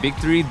from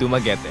Victory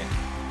Dumaguete.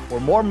 For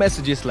more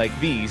messages like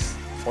these,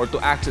 or to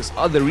access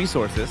other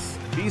resources,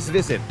 please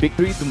visit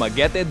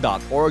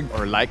victorydumaguete.org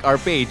or like our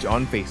page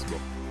on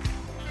Facebook.